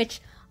people,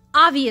 which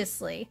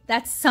obviously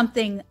that's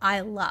something I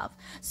love.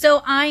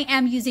 So I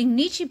am using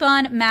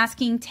Nichiban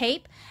masking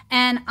tape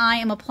and I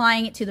am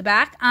applying it to the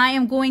back. I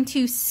am going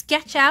to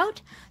sketch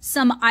out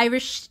some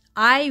iris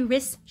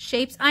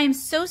shapes. I am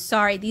so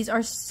sorry. These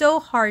are so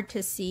hard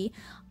to see.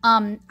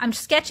 I'm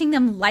sketching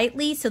them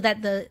lightly so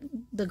that the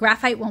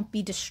graphite won't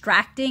be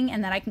distracting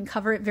and that I can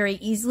cover it very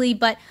easily,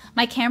 but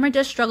my camera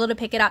does struggle to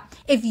pick it up.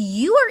 If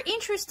you are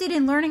interested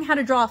in learning how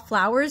to draw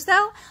flowers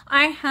though,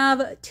 I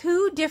have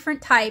two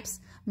different types,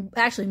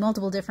 actually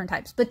multiple different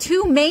types, but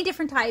two main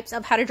different types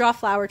of how to draw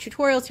flower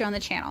tutorials here on the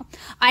channel.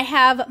 I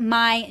have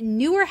my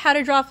newer How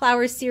to Draw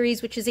Flowers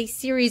series, which is a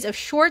series of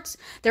shorts.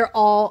 They're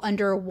all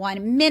under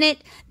 1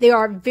 minute. They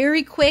are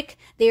very quick.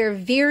 They are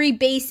very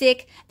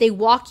basic. They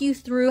walk you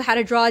through how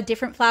to draw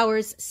different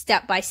flowers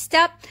step by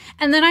step.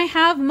 And then I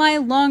have my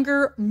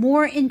longer,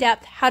 more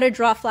in-depth How to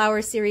Draw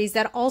Flowers series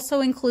that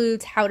also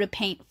includes how to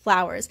paint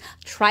flowers.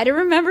 Try to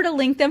remember to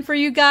link them for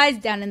you guys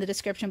down in the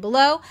description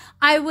below.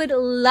 I would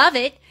love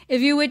it if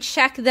you would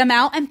check them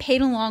out and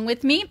paint along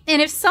with me. And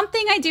if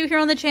something I do here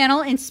on the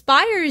channel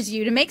inspires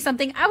you to make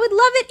something, I would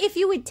love it if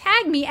you would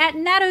tag me at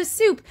Natto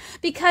Soup,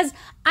 because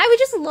I would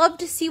just love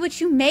to see what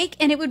you make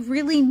and it would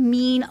really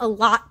mean a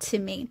lot to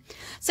me.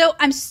 So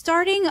I'm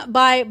starting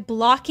by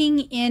blocking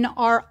in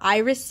our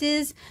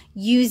irises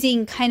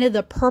using kind of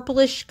the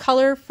purplish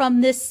color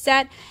from this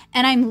set,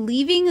 and I'm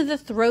leaving the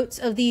throats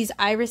of these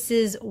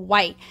irises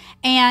white.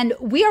 And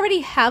we already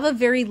have a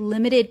very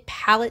limited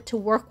palette to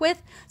work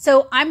with,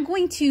 so I'm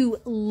going to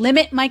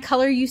limit my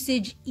color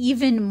usage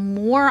even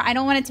more. I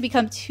don't want it to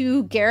become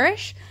too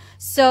garish.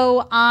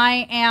 So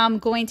I am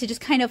going to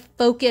just kind of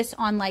focus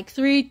on like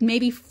 3,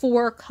 maybe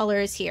 4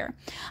 colors here.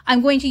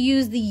 I'm going to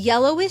use the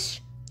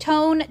yellowish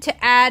tone to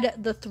add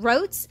the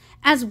throats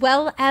as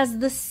well as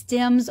the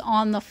stems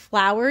on the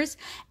flowers.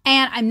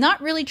 And I'm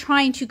not really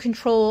trying to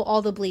control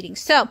all the bleeding.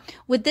 So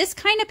with this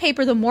kind of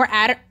paper, the more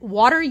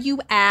water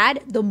you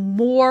add, the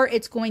more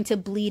it's going to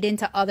bleed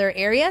into other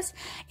areas.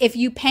 If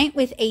you paint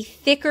with a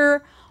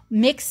thicker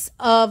mix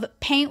of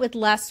paint with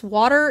less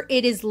water,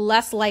 it is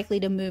less likely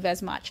to move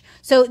as much.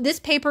 So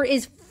this paper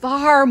is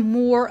far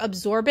more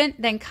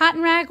absorbent than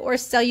cotton rag or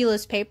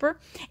cellulose paper.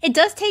 It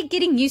does take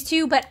getting used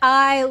to, but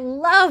I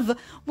love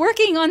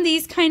working on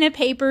these kind of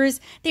papers.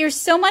 They're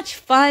so much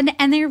fun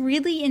and they're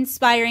really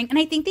inspiring, and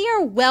I think they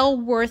are well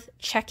worth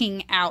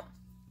checking out.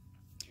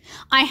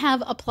 I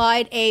have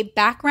applied a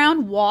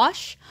background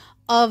wash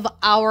of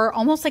our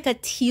almost like a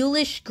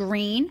tealish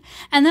green,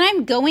 and then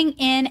I'm going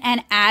in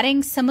and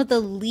adding some of the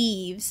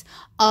leaves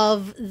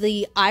of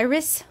the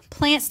iris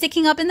plant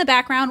sticking up in the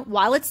background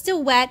while it's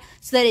still wet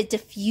so that it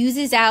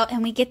diffuses out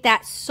and we get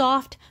that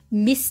soft,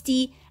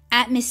 misty,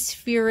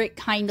 atmospheric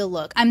kind of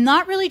look. I'm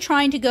not really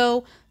trying to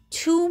go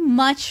too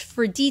much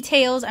for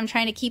details. I'm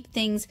trying to keep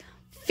things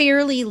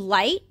fairly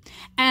light,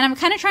 and I'm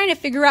kind of trying to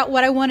figure out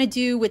what I want to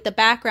do with the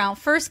background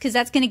first, because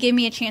that's going to give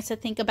me a chance to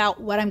think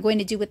about what I'm going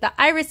to do with the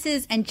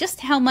irises and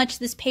just how much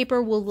this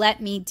paper will let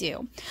me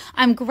do.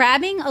 I'm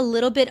grabbing a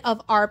little bit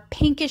of our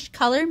pinkish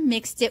color,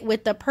 mixed it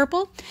with the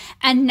purple,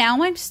 and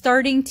now I'm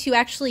starting to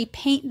actually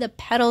paint the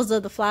petals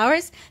of the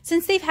flowers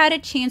since they've had a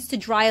chance to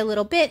dry a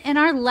little bit and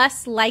are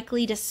less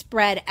likely to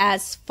spread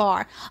as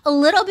far. A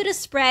little bit of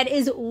spread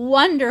is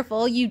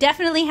wonderful. You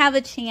definitely have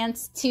a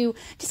chance to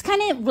just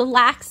kind of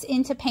relax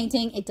into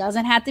painting. It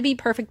doesn't have to be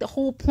perfect. The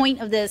whole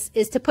point of this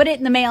is to put it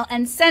in the mail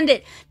and send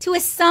it to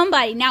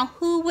somebody. Now,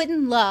 who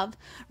wouldn't love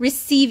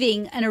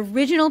receiving an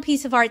original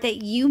piece of art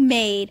that you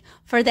made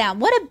for them?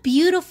 What a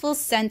beautiful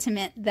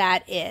sentiment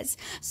that is.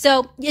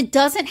 So it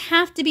doesn't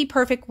have to be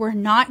perfect. We're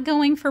not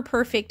going for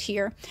perfect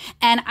here.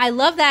 And I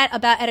love that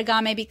about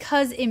Etegami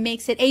because it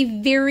makes it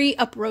a very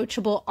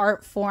approachable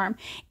art form.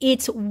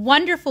 It's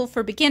wonderful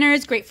for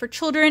beginners, great for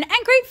children,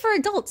 and great for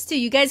adults too.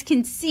 You guys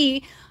can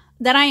see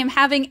that I am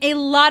having a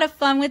lot of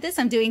fun with this.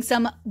 I'm doing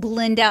some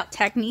blend out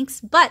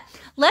techniques, but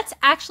let's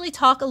actually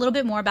talk a little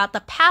bit more about the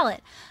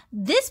palette.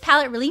 This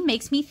palette really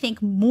makes me think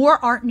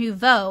more Art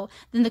Nouveau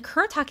than the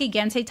Kuretake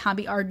Gansai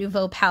Tambi Art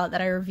Nouveau palette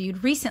that I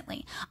reviewed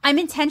recently. I'm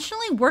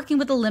intentionally working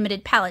with a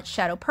limited palette: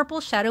 shadow purple,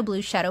 shadow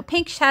blue, shadow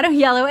pink, shadow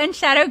yellow, and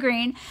shadow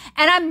green.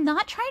 And I'm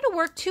not trying to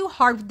work too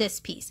hard with this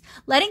piece,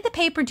 letting the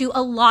paper do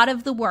a lot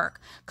of the work.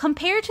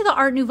 Compared to the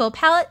Art Nouveau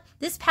palette,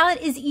 this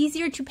palette is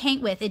easier to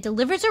paint with. It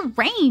delivers a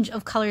range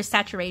of color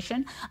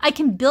saturation. I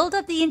can build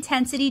up the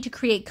intensity to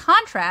create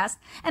contrast,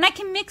 and I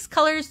can mix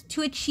colors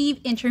to achieve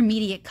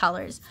intermediate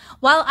colors.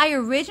 While I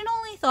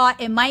originally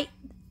thought it might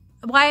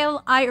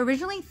while I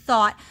originally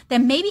thought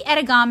that maybe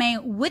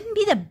Etegami wouldn't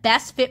be the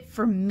best fit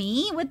for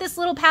me with this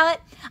little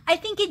palette, I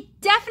think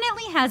it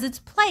definitely has its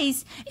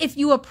place if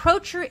you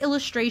approach your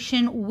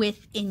illustration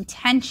with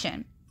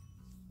intention.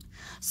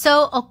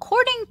 So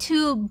according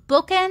to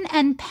Booken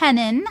and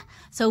Pennen,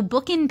 so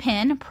Book and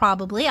Pen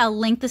probably, I'll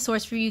link the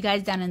source for you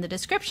guys down in the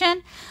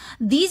description,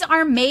 these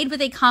are made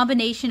with a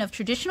combination of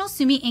traditional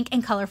sumi ink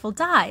and colorful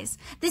dyes.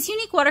 This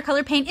unique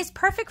watercolor paint is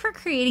perfect for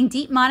creating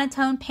deep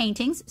monotone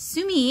paintings,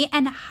 sumi,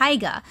 and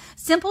haiga,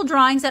 simple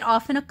drawings that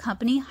often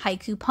accompany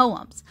haiku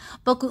poems.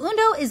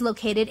 Boku-undo is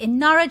located in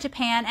Nara,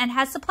 Japan, and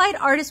has supplied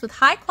artists with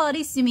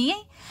high-quality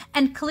sumi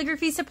and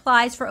calligraphy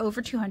supplies for over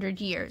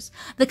 200 years.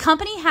 The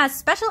company has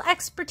special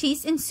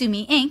expertise in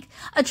sumi ink,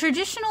 a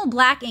traditional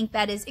black ink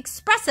that is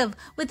expressive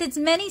with its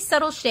many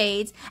subtle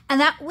shades and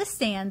that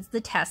withstands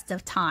the test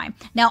of time.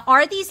 Now,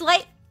 are these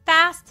light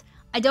fast?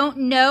 I don't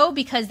know,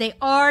 because they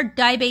are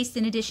dye-based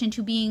in addition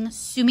to being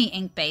sumi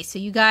ink-based, so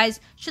you guys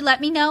should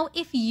let me know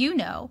if you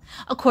know.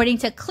 According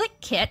to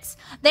Click Kits,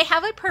 they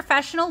have a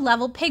professional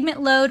level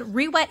pigment load,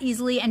 re-wet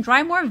easily, and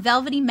dry more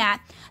velvety matte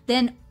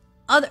than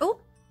other... Oh,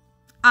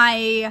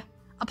 I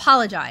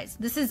apologize.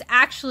 This is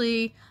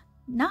actually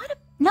not a...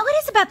 No,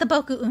 it is about the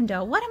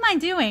boku-undo. What am I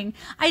doing?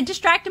 I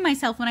distracted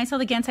myself when I saw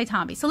the Gansai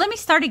Tambi. So let me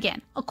start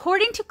again.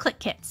 According to Click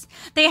Kits,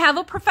 they have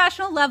a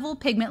professional level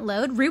pigment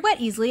load, re-wet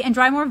easily, and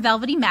dry more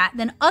velvety matte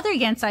than other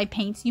Gansai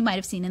paints you might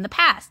have seen in the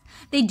past.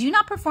 They do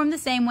not perform the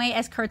same way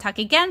as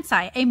Kuretake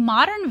Gansai, a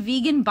modern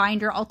vegan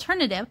binder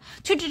alternative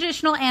to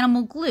traditional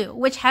animal glue,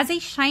 which has a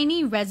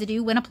shiny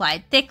residue when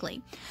applied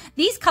thickly.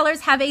 These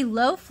colors have a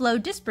low flow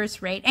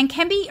disperse rate and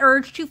can be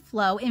urged to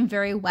flow in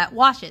very wet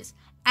washes,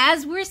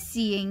 as we're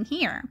seeing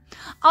here.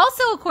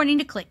 Also, according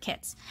to Click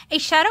Kits, a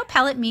shadow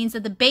palette means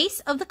that the base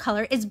of the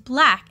color is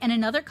black and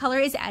another color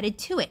is added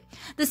to it.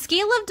 The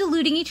scale of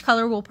diluting each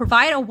color will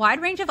provide a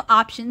wide range of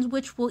options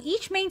which will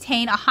each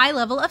maintain a high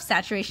level of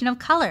saturation of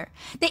color.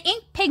 The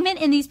ink pigment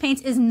in these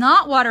paints is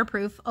not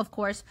waterproof, of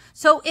course,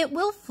 so it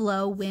will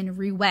flow when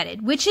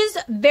re-wetted, which is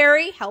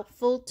very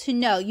helpful to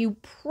know. You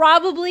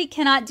probably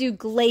cannot do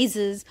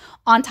glazes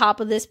on top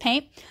of this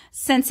paint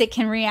since it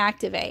can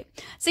reactivate.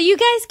 So you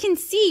guys can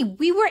see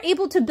we were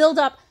able to build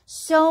up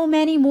so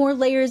many more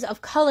layers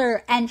of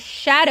color and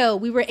shadow.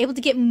 We were able to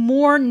get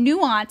more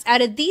nuance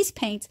out of these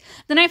paints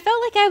than I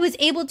felt like I was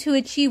able to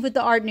achieve with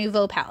the Art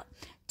Nouveau palette.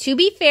 To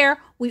be fair,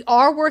 we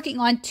are working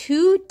on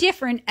two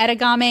different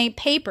Etegami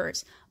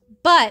papers,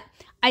 but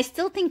I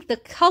still think the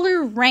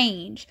color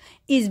range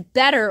is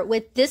better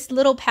with this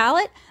little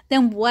palette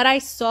than what I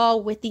saw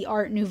with the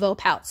Art Nouveau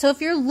palette. So if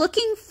you're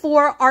looking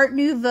for Art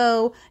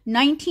Nouveau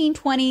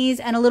 1920s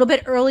and a little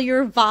bit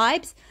earlier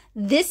vibes,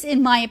 this,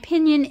 in my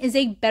opinion, is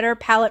a better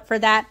palette for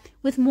that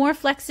with more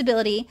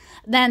flexibility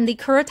than the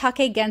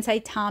Kuretake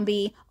Gansai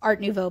Tambi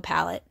Art Nouveau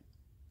palette.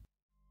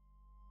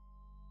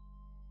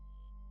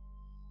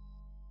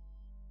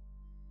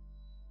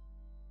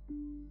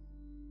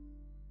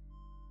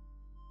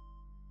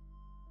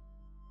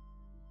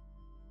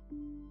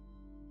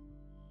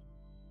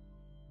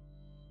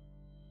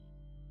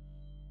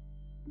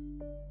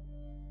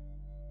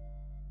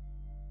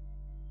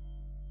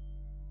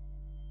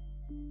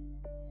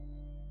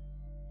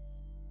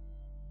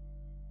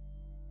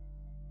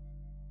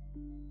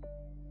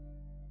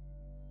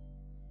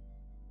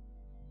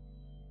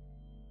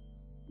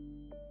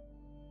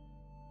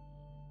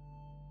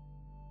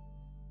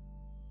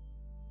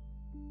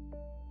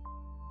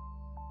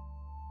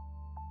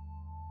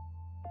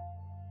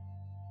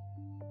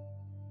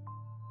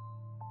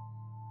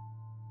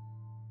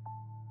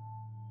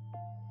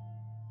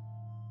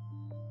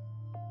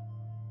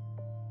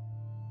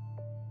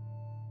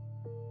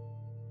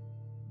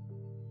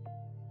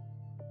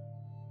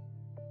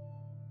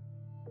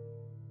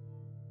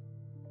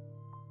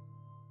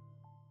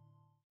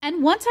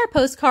 And once our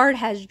postcard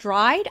has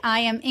dried,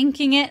 I am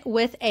inking it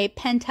with a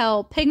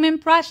Pentel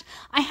pigment brush.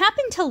 I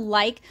happen to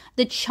like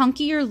the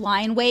chunkier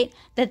line weight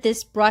that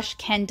this brush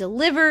can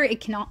deliver. It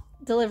can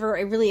deliver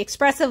a really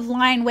expressive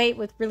line weight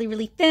with really,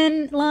 really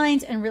thin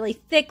lines and really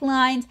thick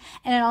lines.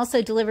 And it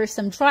also delivers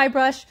some dry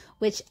brush,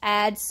 which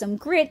adds some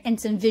grit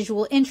and some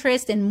visual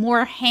interest and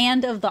more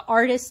hand of the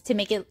artist to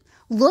make it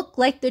look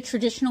like the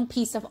traditional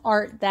piece of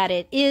art that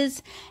it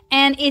is.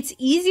 And it's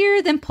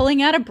easier than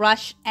pulling out a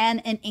brush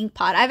and an ink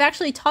pot. I've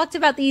actually talked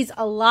about these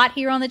a lot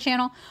here on the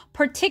channel,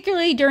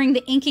 particularly during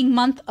the inking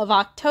month of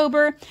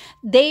October.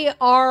 They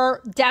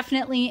are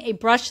definitely a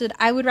brush that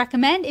I would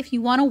recommend if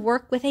you want to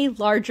work with a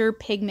larger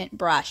pigment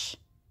brush.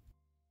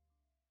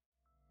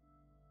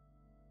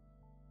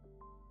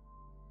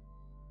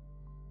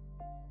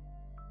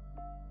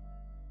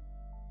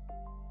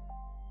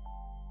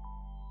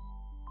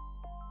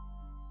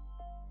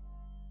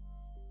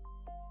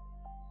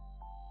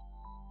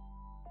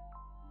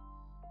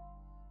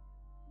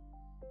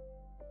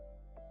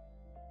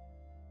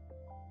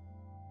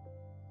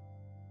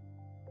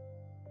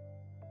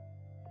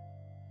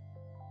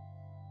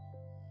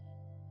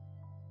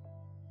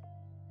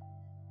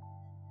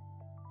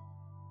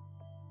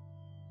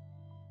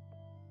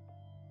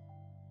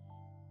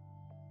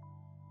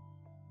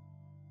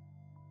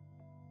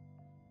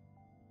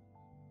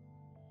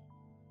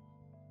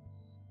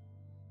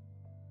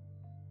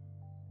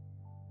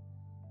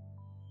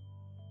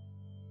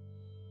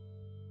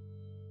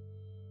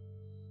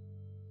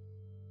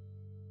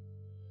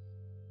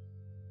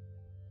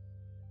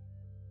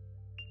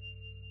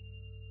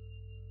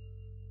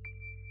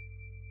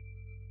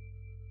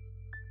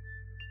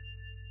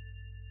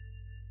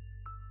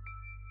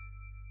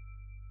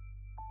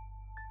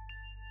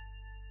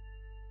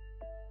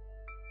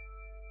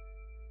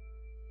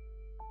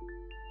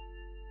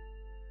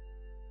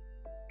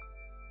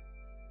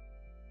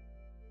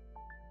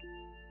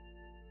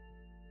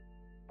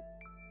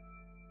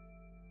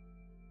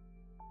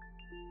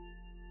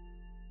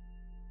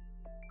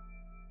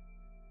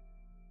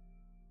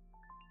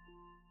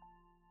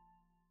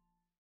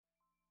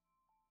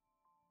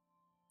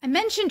 I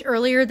mentioned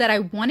earlier that I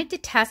wanted to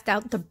test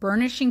out the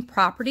burnishing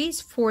properties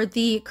for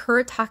the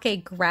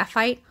Kuretake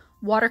Graphite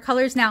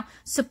watercolors. Now,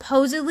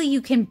 supposedly you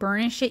can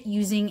burnish it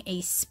using a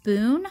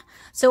spoon.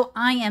 So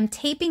I am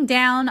taping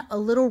down a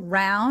little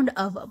round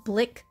of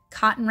Blick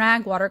cotton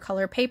rag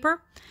watercolor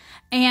paper.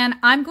 And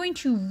I'm going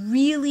to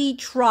really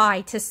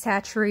try to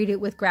saturate it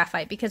with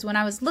graphite, because when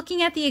I was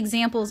looking at the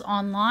examples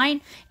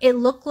online, it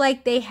looked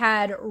like they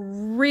had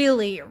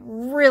really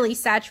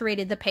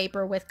saturated the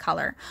paper with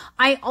color.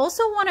 I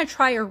also want to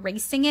try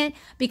erasing it,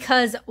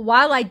 because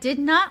while I did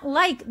not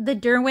like the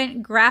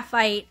Derwent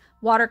graphite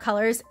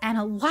watercolors, and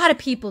a lot of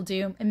people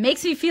do, it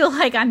makes me feel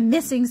like I'm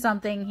missing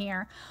something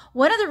here.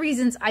 One of the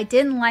reasons I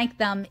didn't like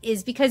them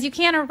is because you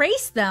can't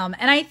erase them,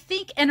 and I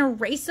think an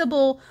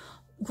erasable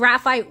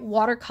graphite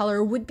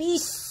watercolor would be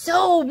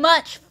so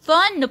much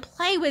fun to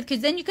play with,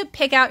 because then you could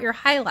pick out your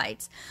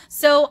highlights.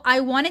 So I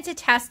wanted to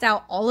test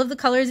out all of the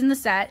colors in the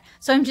set.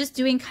 So I'm just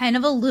doing kind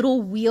of a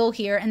little wheel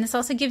here. And this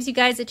also gives you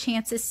guys a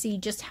chance to see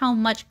just how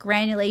much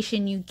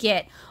granulation you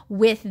get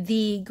with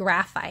the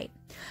graphite.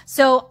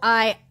 So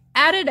I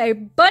added a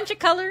bunch of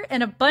color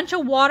and a bunch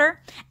of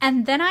water,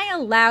 and then I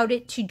allowed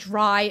it to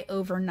dry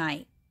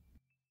overnight.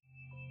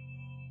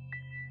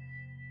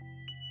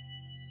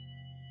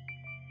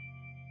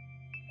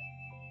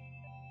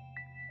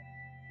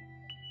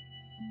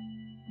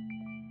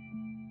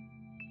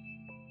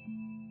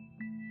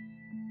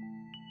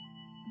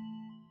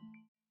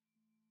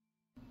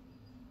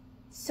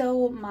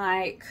 So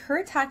my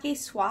Kuretake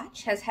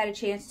swatch has had a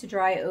chance to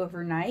dry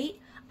overnight.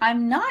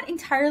 I'm not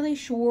entirely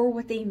sure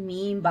what they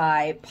mean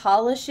by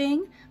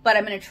polishing, but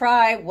I'm going to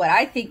try what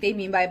I think they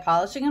mean by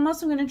polishing. I'm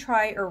also going to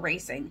try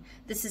erasing.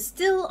 This is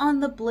still on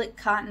the Blick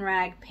cotton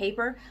rag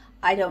paper.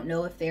 I don't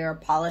know if they are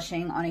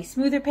polishing on a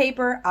smoother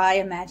paper. I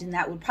imagine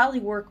that would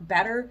probably work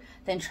better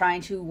than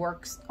trying to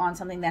work on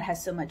something that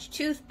has so much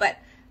tooth, but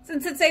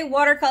since it's a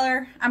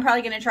watercolor, I'm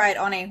probably going to try it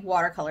on a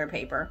watercolor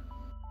paper.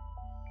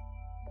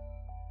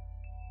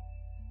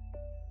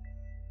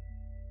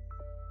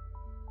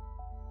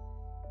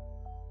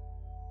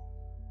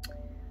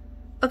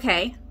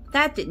 Okay,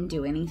 that didn't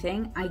do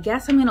anything. I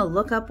guess I'm gonna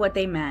look up what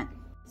they meant.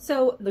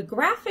 So the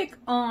graphic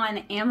on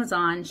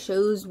Amazon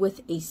shows with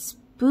a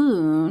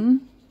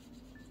spoon,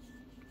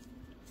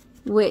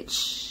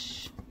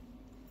 which,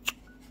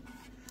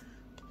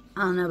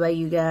 I don't know about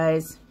you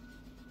guys,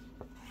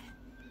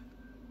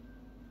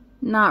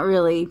 not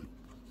really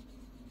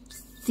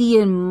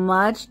seeing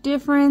much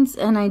difference,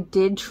 and I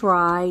did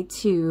try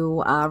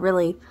to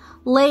really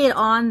lay it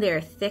on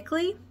there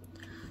thickly.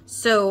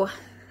 So,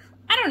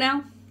 I don't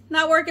know.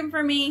 Not working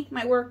for me,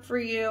 might work for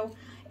you.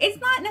 It's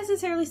not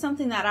necessarily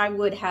something that I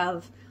would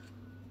have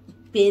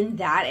been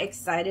that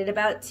excited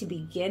about to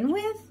begin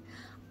with.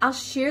 I'll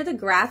share the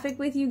graphic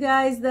with you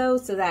guys though,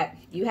 so that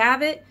you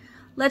have it.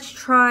 Let's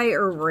try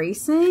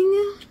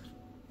erasing.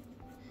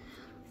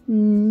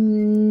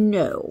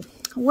 No.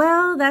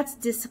 Well, that's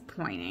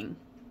disappointing.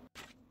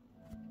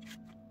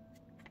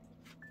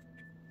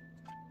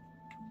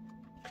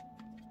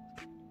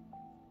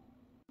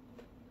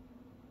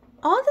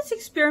 All this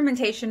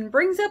experimentation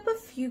brings up a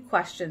few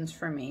questions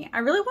for me. I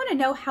really want to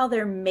know how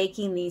they're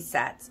making these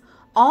sets.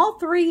 All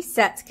three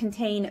sets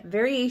contain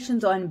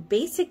variations on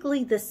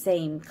basically the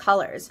same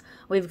colors.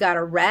 We've got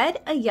a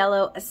red, a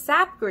yellow, a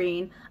sap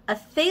green, a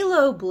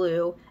phthalo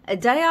blue, a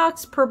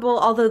diox purple,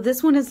 although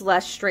this one is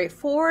less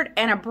straightforward,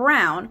 and a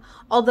brown,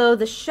 although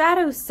the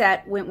shadow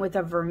set went with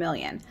a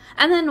vermilion.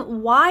 And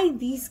then why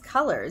these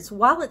colors?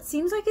 While it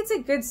seems like it's a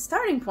good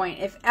starting point,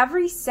 if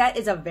every set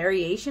is a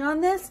variation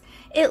on this,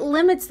 it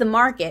limits the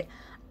market.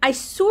 I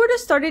sort of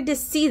started to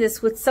see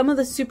this with some of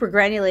the super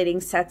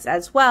granulating sets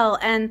as well,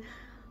 and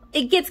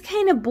it gets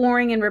kind of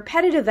boring and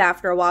repetitive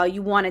after a while.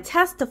 You want to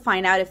test to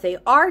find out if they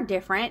are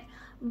different,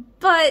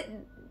 but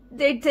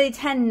they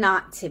tend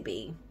not to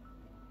be.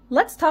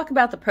 Let's talk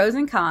about the pros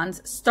and cons,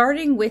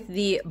 starting with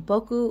the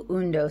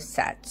boku-undo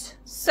set.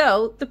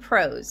 So, the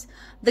pros.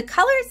 The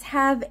colors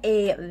have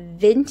a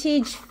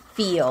vintage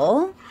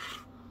feel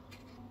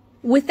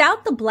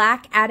without the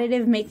black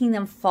additive making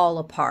them fall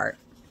apart.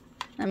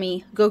 Let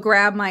me go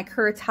grab my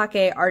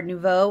Kuretake Art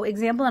Nouveau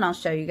example and I'll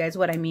show you guys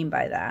what I mean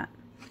by that.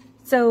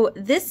 So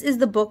this is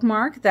the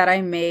bookmark that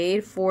I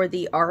made for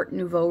the Art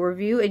Nouveau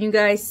review, and you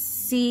guys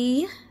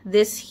see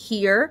this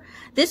here.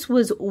 This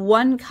was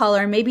one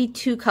color, maybe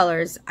two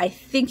colors. I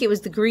think it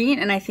was the green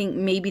and I think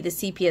maybe the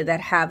sepia that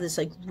have this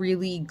like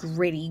really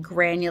gritty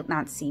granule,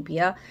 not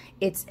sepia.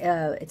 It's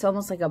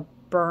almost like a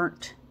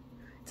burnt,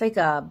 it's like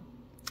a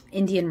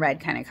Indian red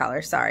kind of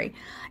color, sorry.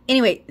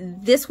 Anyway,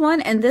 this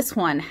one and this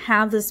one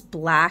have this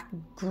black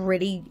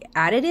gritty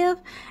additive,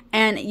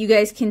 and you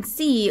guys can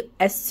see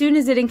as soon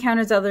as it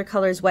encounters other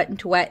colors wet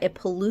into wet, it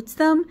pollutes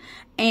them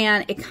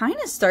and it kind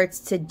of starts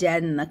to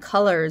deaden the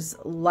colors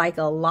like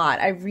a lot.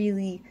 I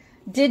really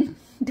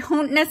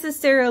don't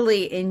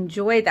necessarily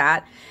enjoy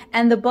that.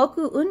 And the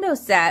boku-undo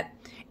set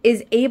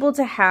is able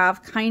to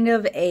have kind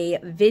of a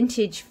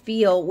vintage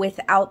feel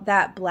without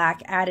that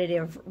black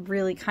additive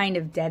really kind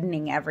of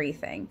deadening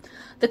everything.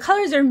 The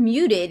colors are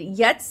muted,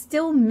 yet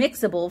still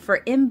mixable for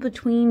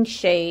in-between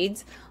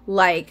shades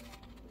like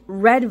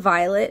red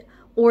violet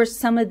or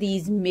some of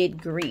these mid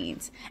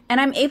greens.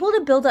 And I'm able to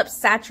build up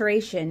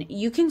saturation.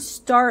 You can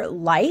start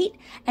light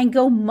and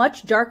go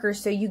much darker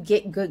so you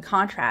get good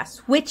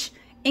contrast, which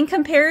in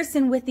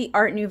comparison with the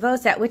Art Nouveau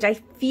set, which I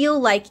feel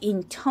like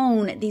in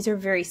tone, these are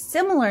very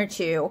similar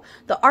to,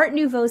 the Art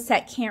Nouveau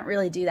set can't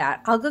really do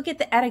that. I'll go get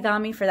the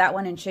Etegami for that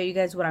one and show you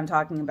guys what I'm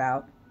talking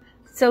about.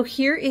 So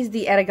here is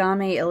the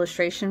Etegami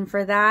illustration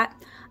for that.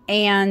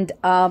 And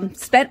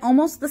spent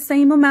almost the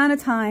same amount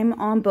of time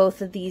on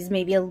both of these,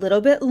 maybe a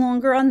little bit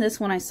longer on this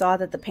one. I saw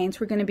that the paints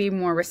were going to be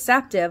more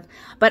receptive,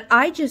 but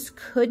I just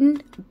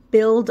couldn't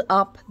build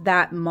up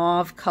that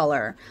mauve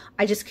color.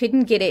 I just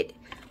couldn't get it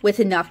with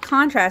enough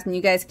contrast, and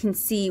you guys can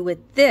see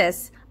with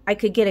this, I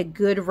could get a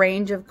good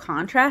range of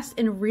contrast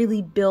and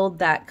really build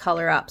that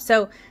color up.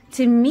 So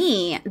to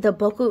me, the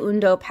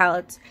boku-undo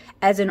palettes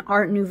as an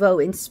Art Nouveau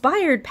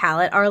inspired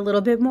palette are a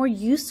little bit more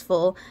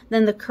useful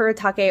than the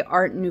Kuretake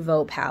Art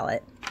Nouveau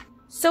palette.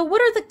 So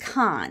what are the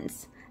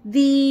cons?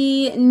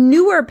 The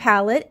newer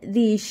palette,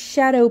 the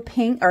Shadow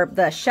Pink, or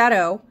the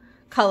Shadow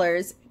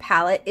Colors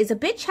palette, is a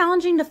bit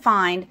challenging to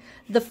find.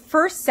 The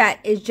first set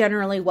is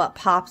generally what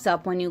pops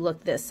up when you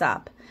look this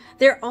up.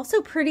 They're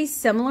also pretty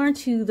similar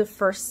to the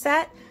first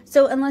set,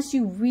 so unless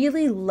you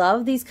really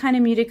love these kind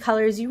of muted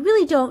colors, you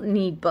really don't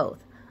need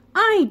both.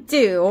 I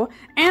do,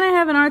 and I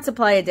have an art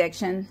supply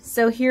addiction,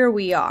 so here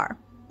we are.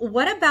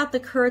 What about the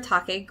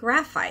Kuretake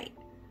Graphite?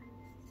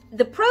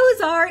 The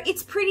pros are,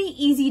 it's pretty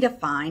easy to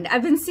find.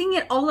 I've been seeing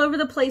it all over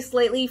the place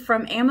lately,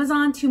 from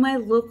Amazon to my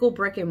local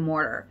brick and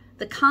mortar.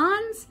 The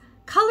cons?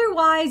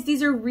 Color-wise,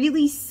 these are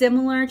really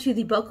similar to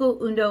the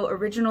boku-undo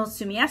original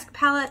Sumiesque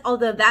palette,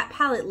 although that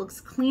palette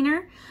looks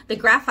cleaner. The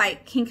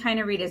graphite can kind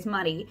of read as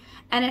muddy,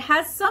 and it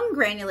has some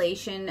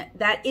granulation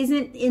that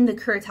isn't in the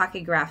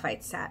Kuretake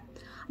Graphite set.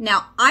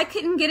 Now, I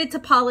couldn't get it to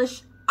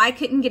polish, I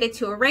couldn't get it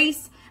to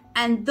erase,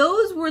 and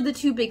those were the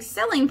two big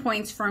selling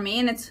points for me,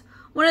 and it's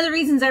one of the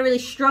reasons I really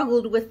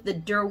struggled with the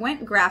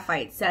Derwent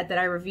graphite set that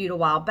I reviewed a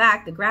while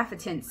back, the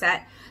Graphitint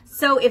set.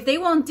 So if they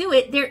won't do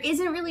it, there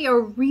isn't really a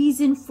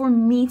reason for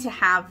me to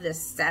have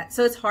this set.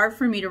 So it's hard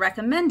for me to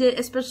recommend it,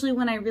 especially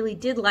when I really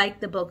did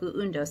like the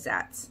boku-undo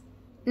sets.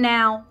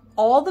 Now,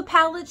 all the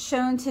palettes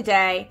shown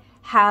today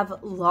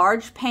have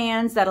large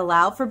pans that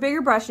allow for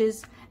bigger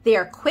brushes. They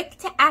are quick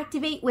to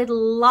activate with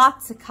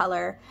lots of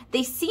color.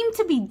 They seem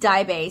to be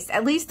dye-based,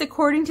 at least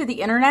according to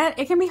the internet.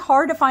 It can be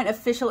hard to find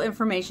official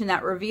information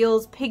that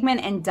reveals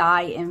pigment and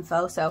dye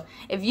info, so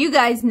if you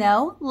guys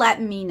know, let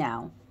me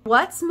know.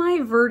 What's my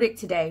verdict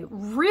today?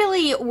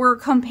 Really, we're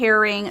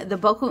comparing the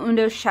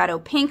boku-undo Shadow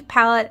Pink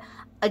palette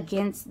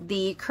against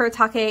the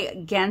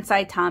Kuretake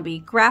Gansai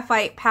Tambi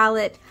Graphite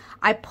palette.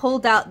 I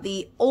pulled out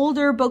the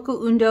older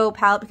boku-undo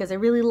palette because I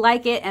really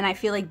like it, and I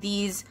feel like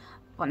these,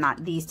 well,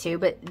 not these two,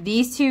 but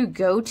these two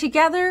go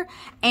together,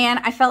 and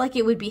I felt like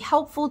it would be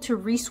helpful to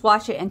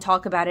re-swatch it and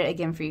talk about it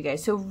again for you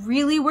guys. So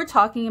really, we're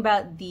talking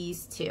about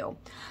these two.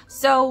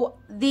 So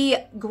the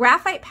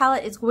graphite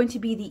palette is going to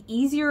be the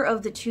easier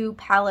of the two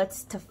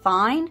palettes to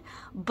find,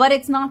 but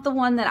it's not the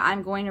one that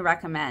I'm going to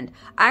recommend.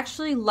 I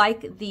actually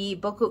like the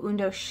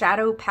boku-undo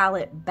Shadow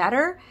palette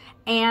better,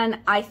 and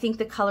I think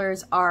the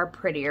colors are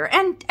prettier.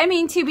 And I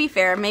mean, to be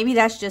fair, maybe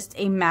that's just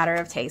a matter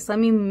of taste. Let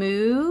me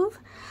move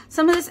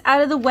some of this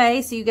out of the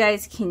way so you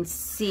guys can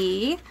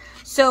see.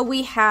 So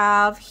we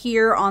have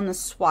here on the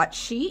swatch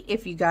sheet,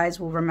 if you guys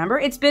will remember,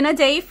 it's been a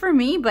day for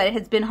me, but it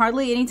has been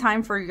hardly any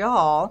time for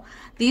y'all.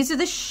 These are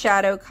the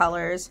shadow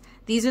colors,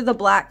 these are the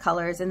black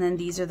colors, and then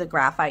these are the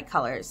graphite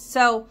colors.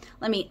 So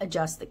let me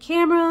adjust the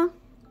camera.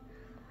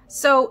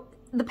 So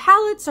the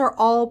palettes are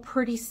all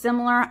pretty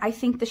similar. I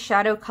think the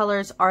shadow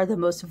colors are the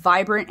most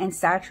vibrant and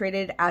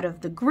saturated out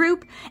of the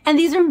group, and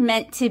these are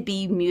meant to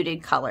be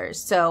muted colors.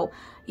 So,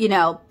 you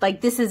know,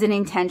 like this is an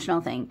intentional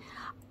thing.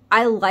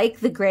 I like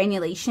the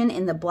granulation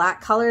in the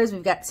black colors.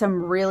 We've got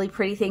some really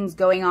pretty things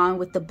going on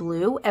with the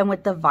blue and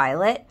with the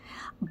violet.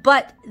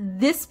 But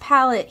this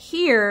palette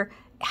here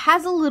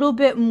has a little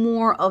bit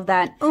more of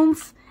that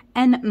oomph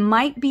and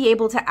might be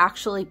able to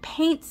actually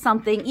paint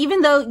something,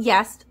 even though,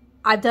 yes,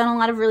 I've done a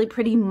lot of really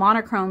pretty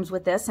monochromes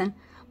with this and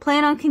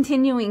plan on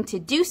continuing to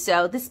do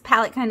so. This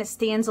palette kind of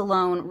stands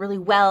alone really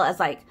well as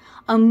like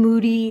a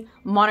moody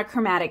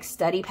monochromatic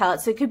study palette.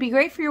 So it could be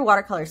great for your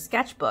watercolor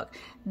sketchbook.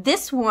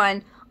 This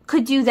one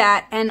could do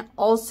that and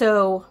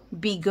also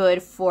be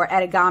good for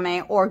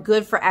Etegami or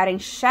good for adding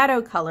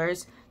shadow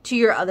colors to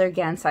your other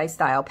Gansai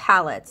style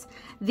palettes.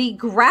 The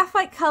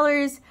graphite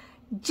colors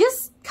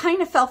just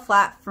kind of fell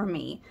flat for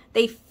me.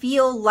 They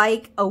feel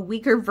like a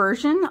weaker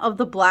version of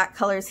the black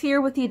colors here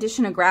with the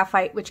addition of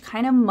graphite, which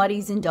kind of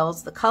muddies and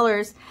dulls the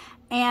colors.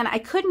 and I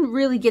couldn't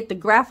really get the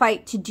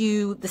graphite to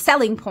do the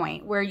selling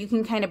point where you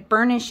can kind of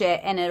burnish it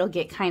and it'll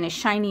get kind of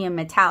shiny and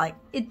metallic.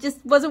 It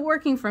just wasn't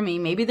working for me.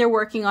 Maybe they're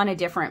working on a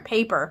different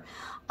paper.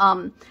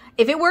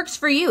 If it works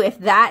for you, if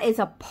that is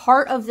a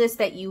part of this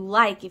that you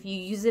like, if you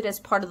use it as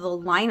part of the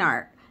line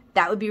art,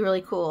 that would be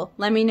really cool.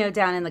 Let me know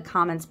down in the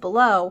comments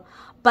below.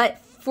 But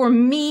for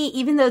me,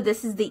 even though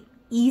this is the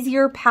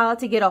easier palette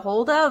to get a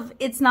hold of,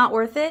 it's not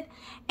worth it.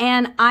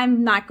 And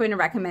I'm not going to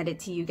recommend it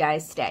to you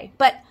guys today.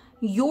 But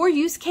your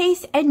use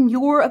case and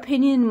your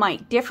opinion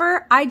might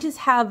differ. I just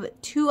have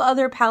 2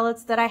 other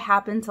palettes that I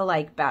happen to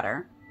like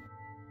better.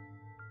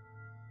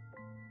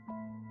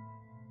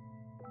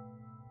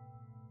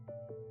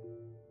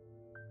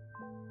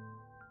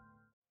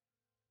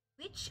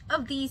 Which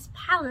of these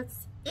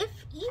palettes,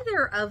 if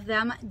either of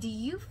them, do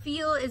you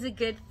feel is a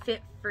good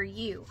fit for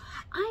you?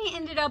 I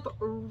ended up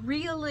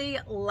really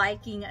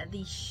liking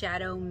the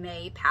Shadow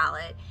May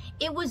palette.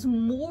 It was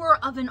more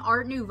of an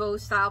Art Nouveau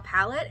style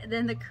palette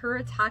than the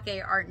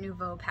Kuretake Art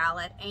Nouveau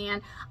palette,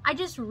 and I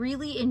just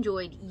really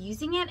enjoyed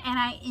using it, and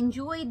I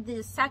enjoyed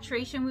the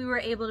saturation we were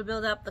able to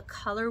build up, the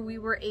color we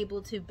were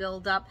able to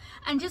build up,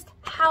 and just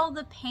how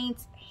the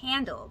paints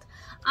handled.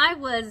 I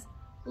was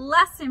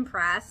less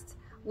impressed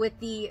with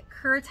the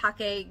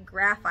Kuretake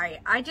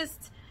Graphite. I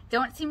just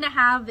don't seem to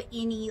have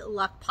any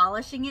luck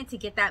polishing it to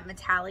get that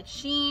metallic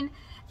sheen,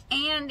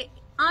 and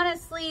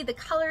honestly the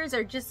colors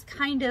are just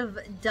kind of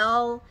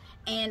dull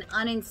and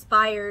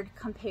uninspired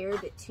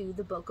compared to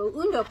the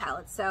boku-undo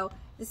palette. So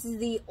this is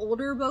the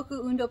older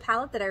boku-undo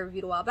palette that I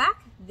reviewed a while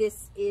back.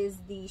 This is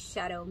the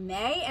Shadow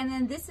May, and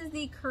then this is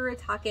the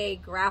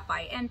Kuretake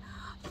Graphite. And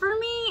for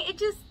me,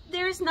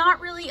 there's not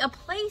really a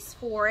place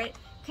for it,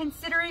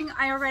 considering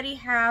I already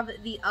have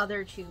the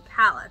other 2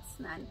 palettes.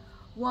 And then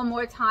one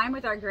more time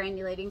with our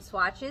granulating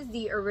swatches,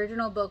 the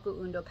original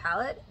boku-undo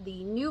palette,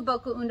 the new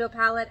boku-undo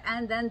palette,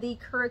 and then the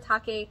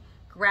Kuretake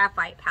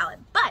Graphite palette.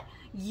 But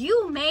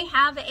you may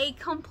have a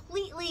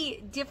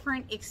completely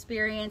different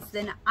experience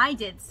than I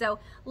did. So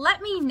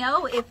let me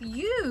know if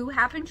you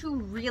happen to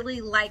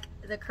really like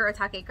the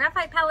Kuretake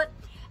Graphite palette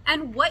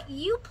and what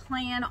you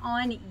plan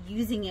on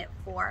using it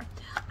for.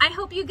 I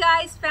hope you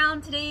guys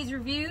found today's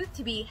review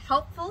to be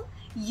helpful,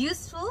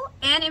 useful,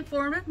 and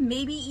informative,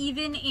 maybe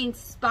even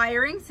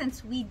inspiring,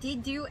 since we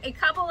did do a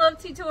couple of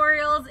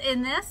tutorials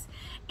in this.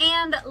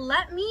 And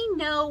let me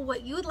know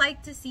what you would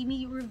like to see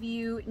me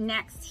review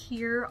next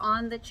here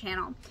on the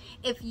channel.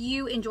 If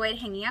you enjoyed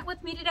hanging out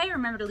with me today,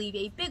 remember to leave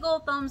a big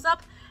old thumbs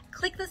up,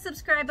 click the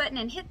subscribe button,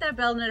 and hit that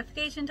bell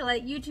notification to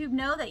let YouTube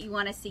know that you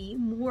want to see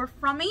more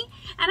from me.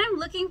 And I'm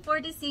looking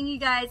forward to seeing you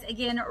guys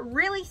again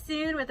really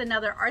soon with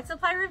another art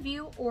supply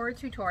review or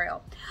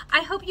tutorial.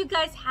 I hope you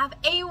guys have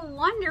a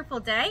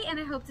wonderful day, and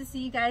I hope to see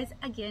you guys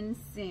again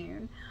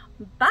soon.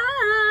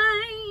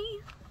 Bye!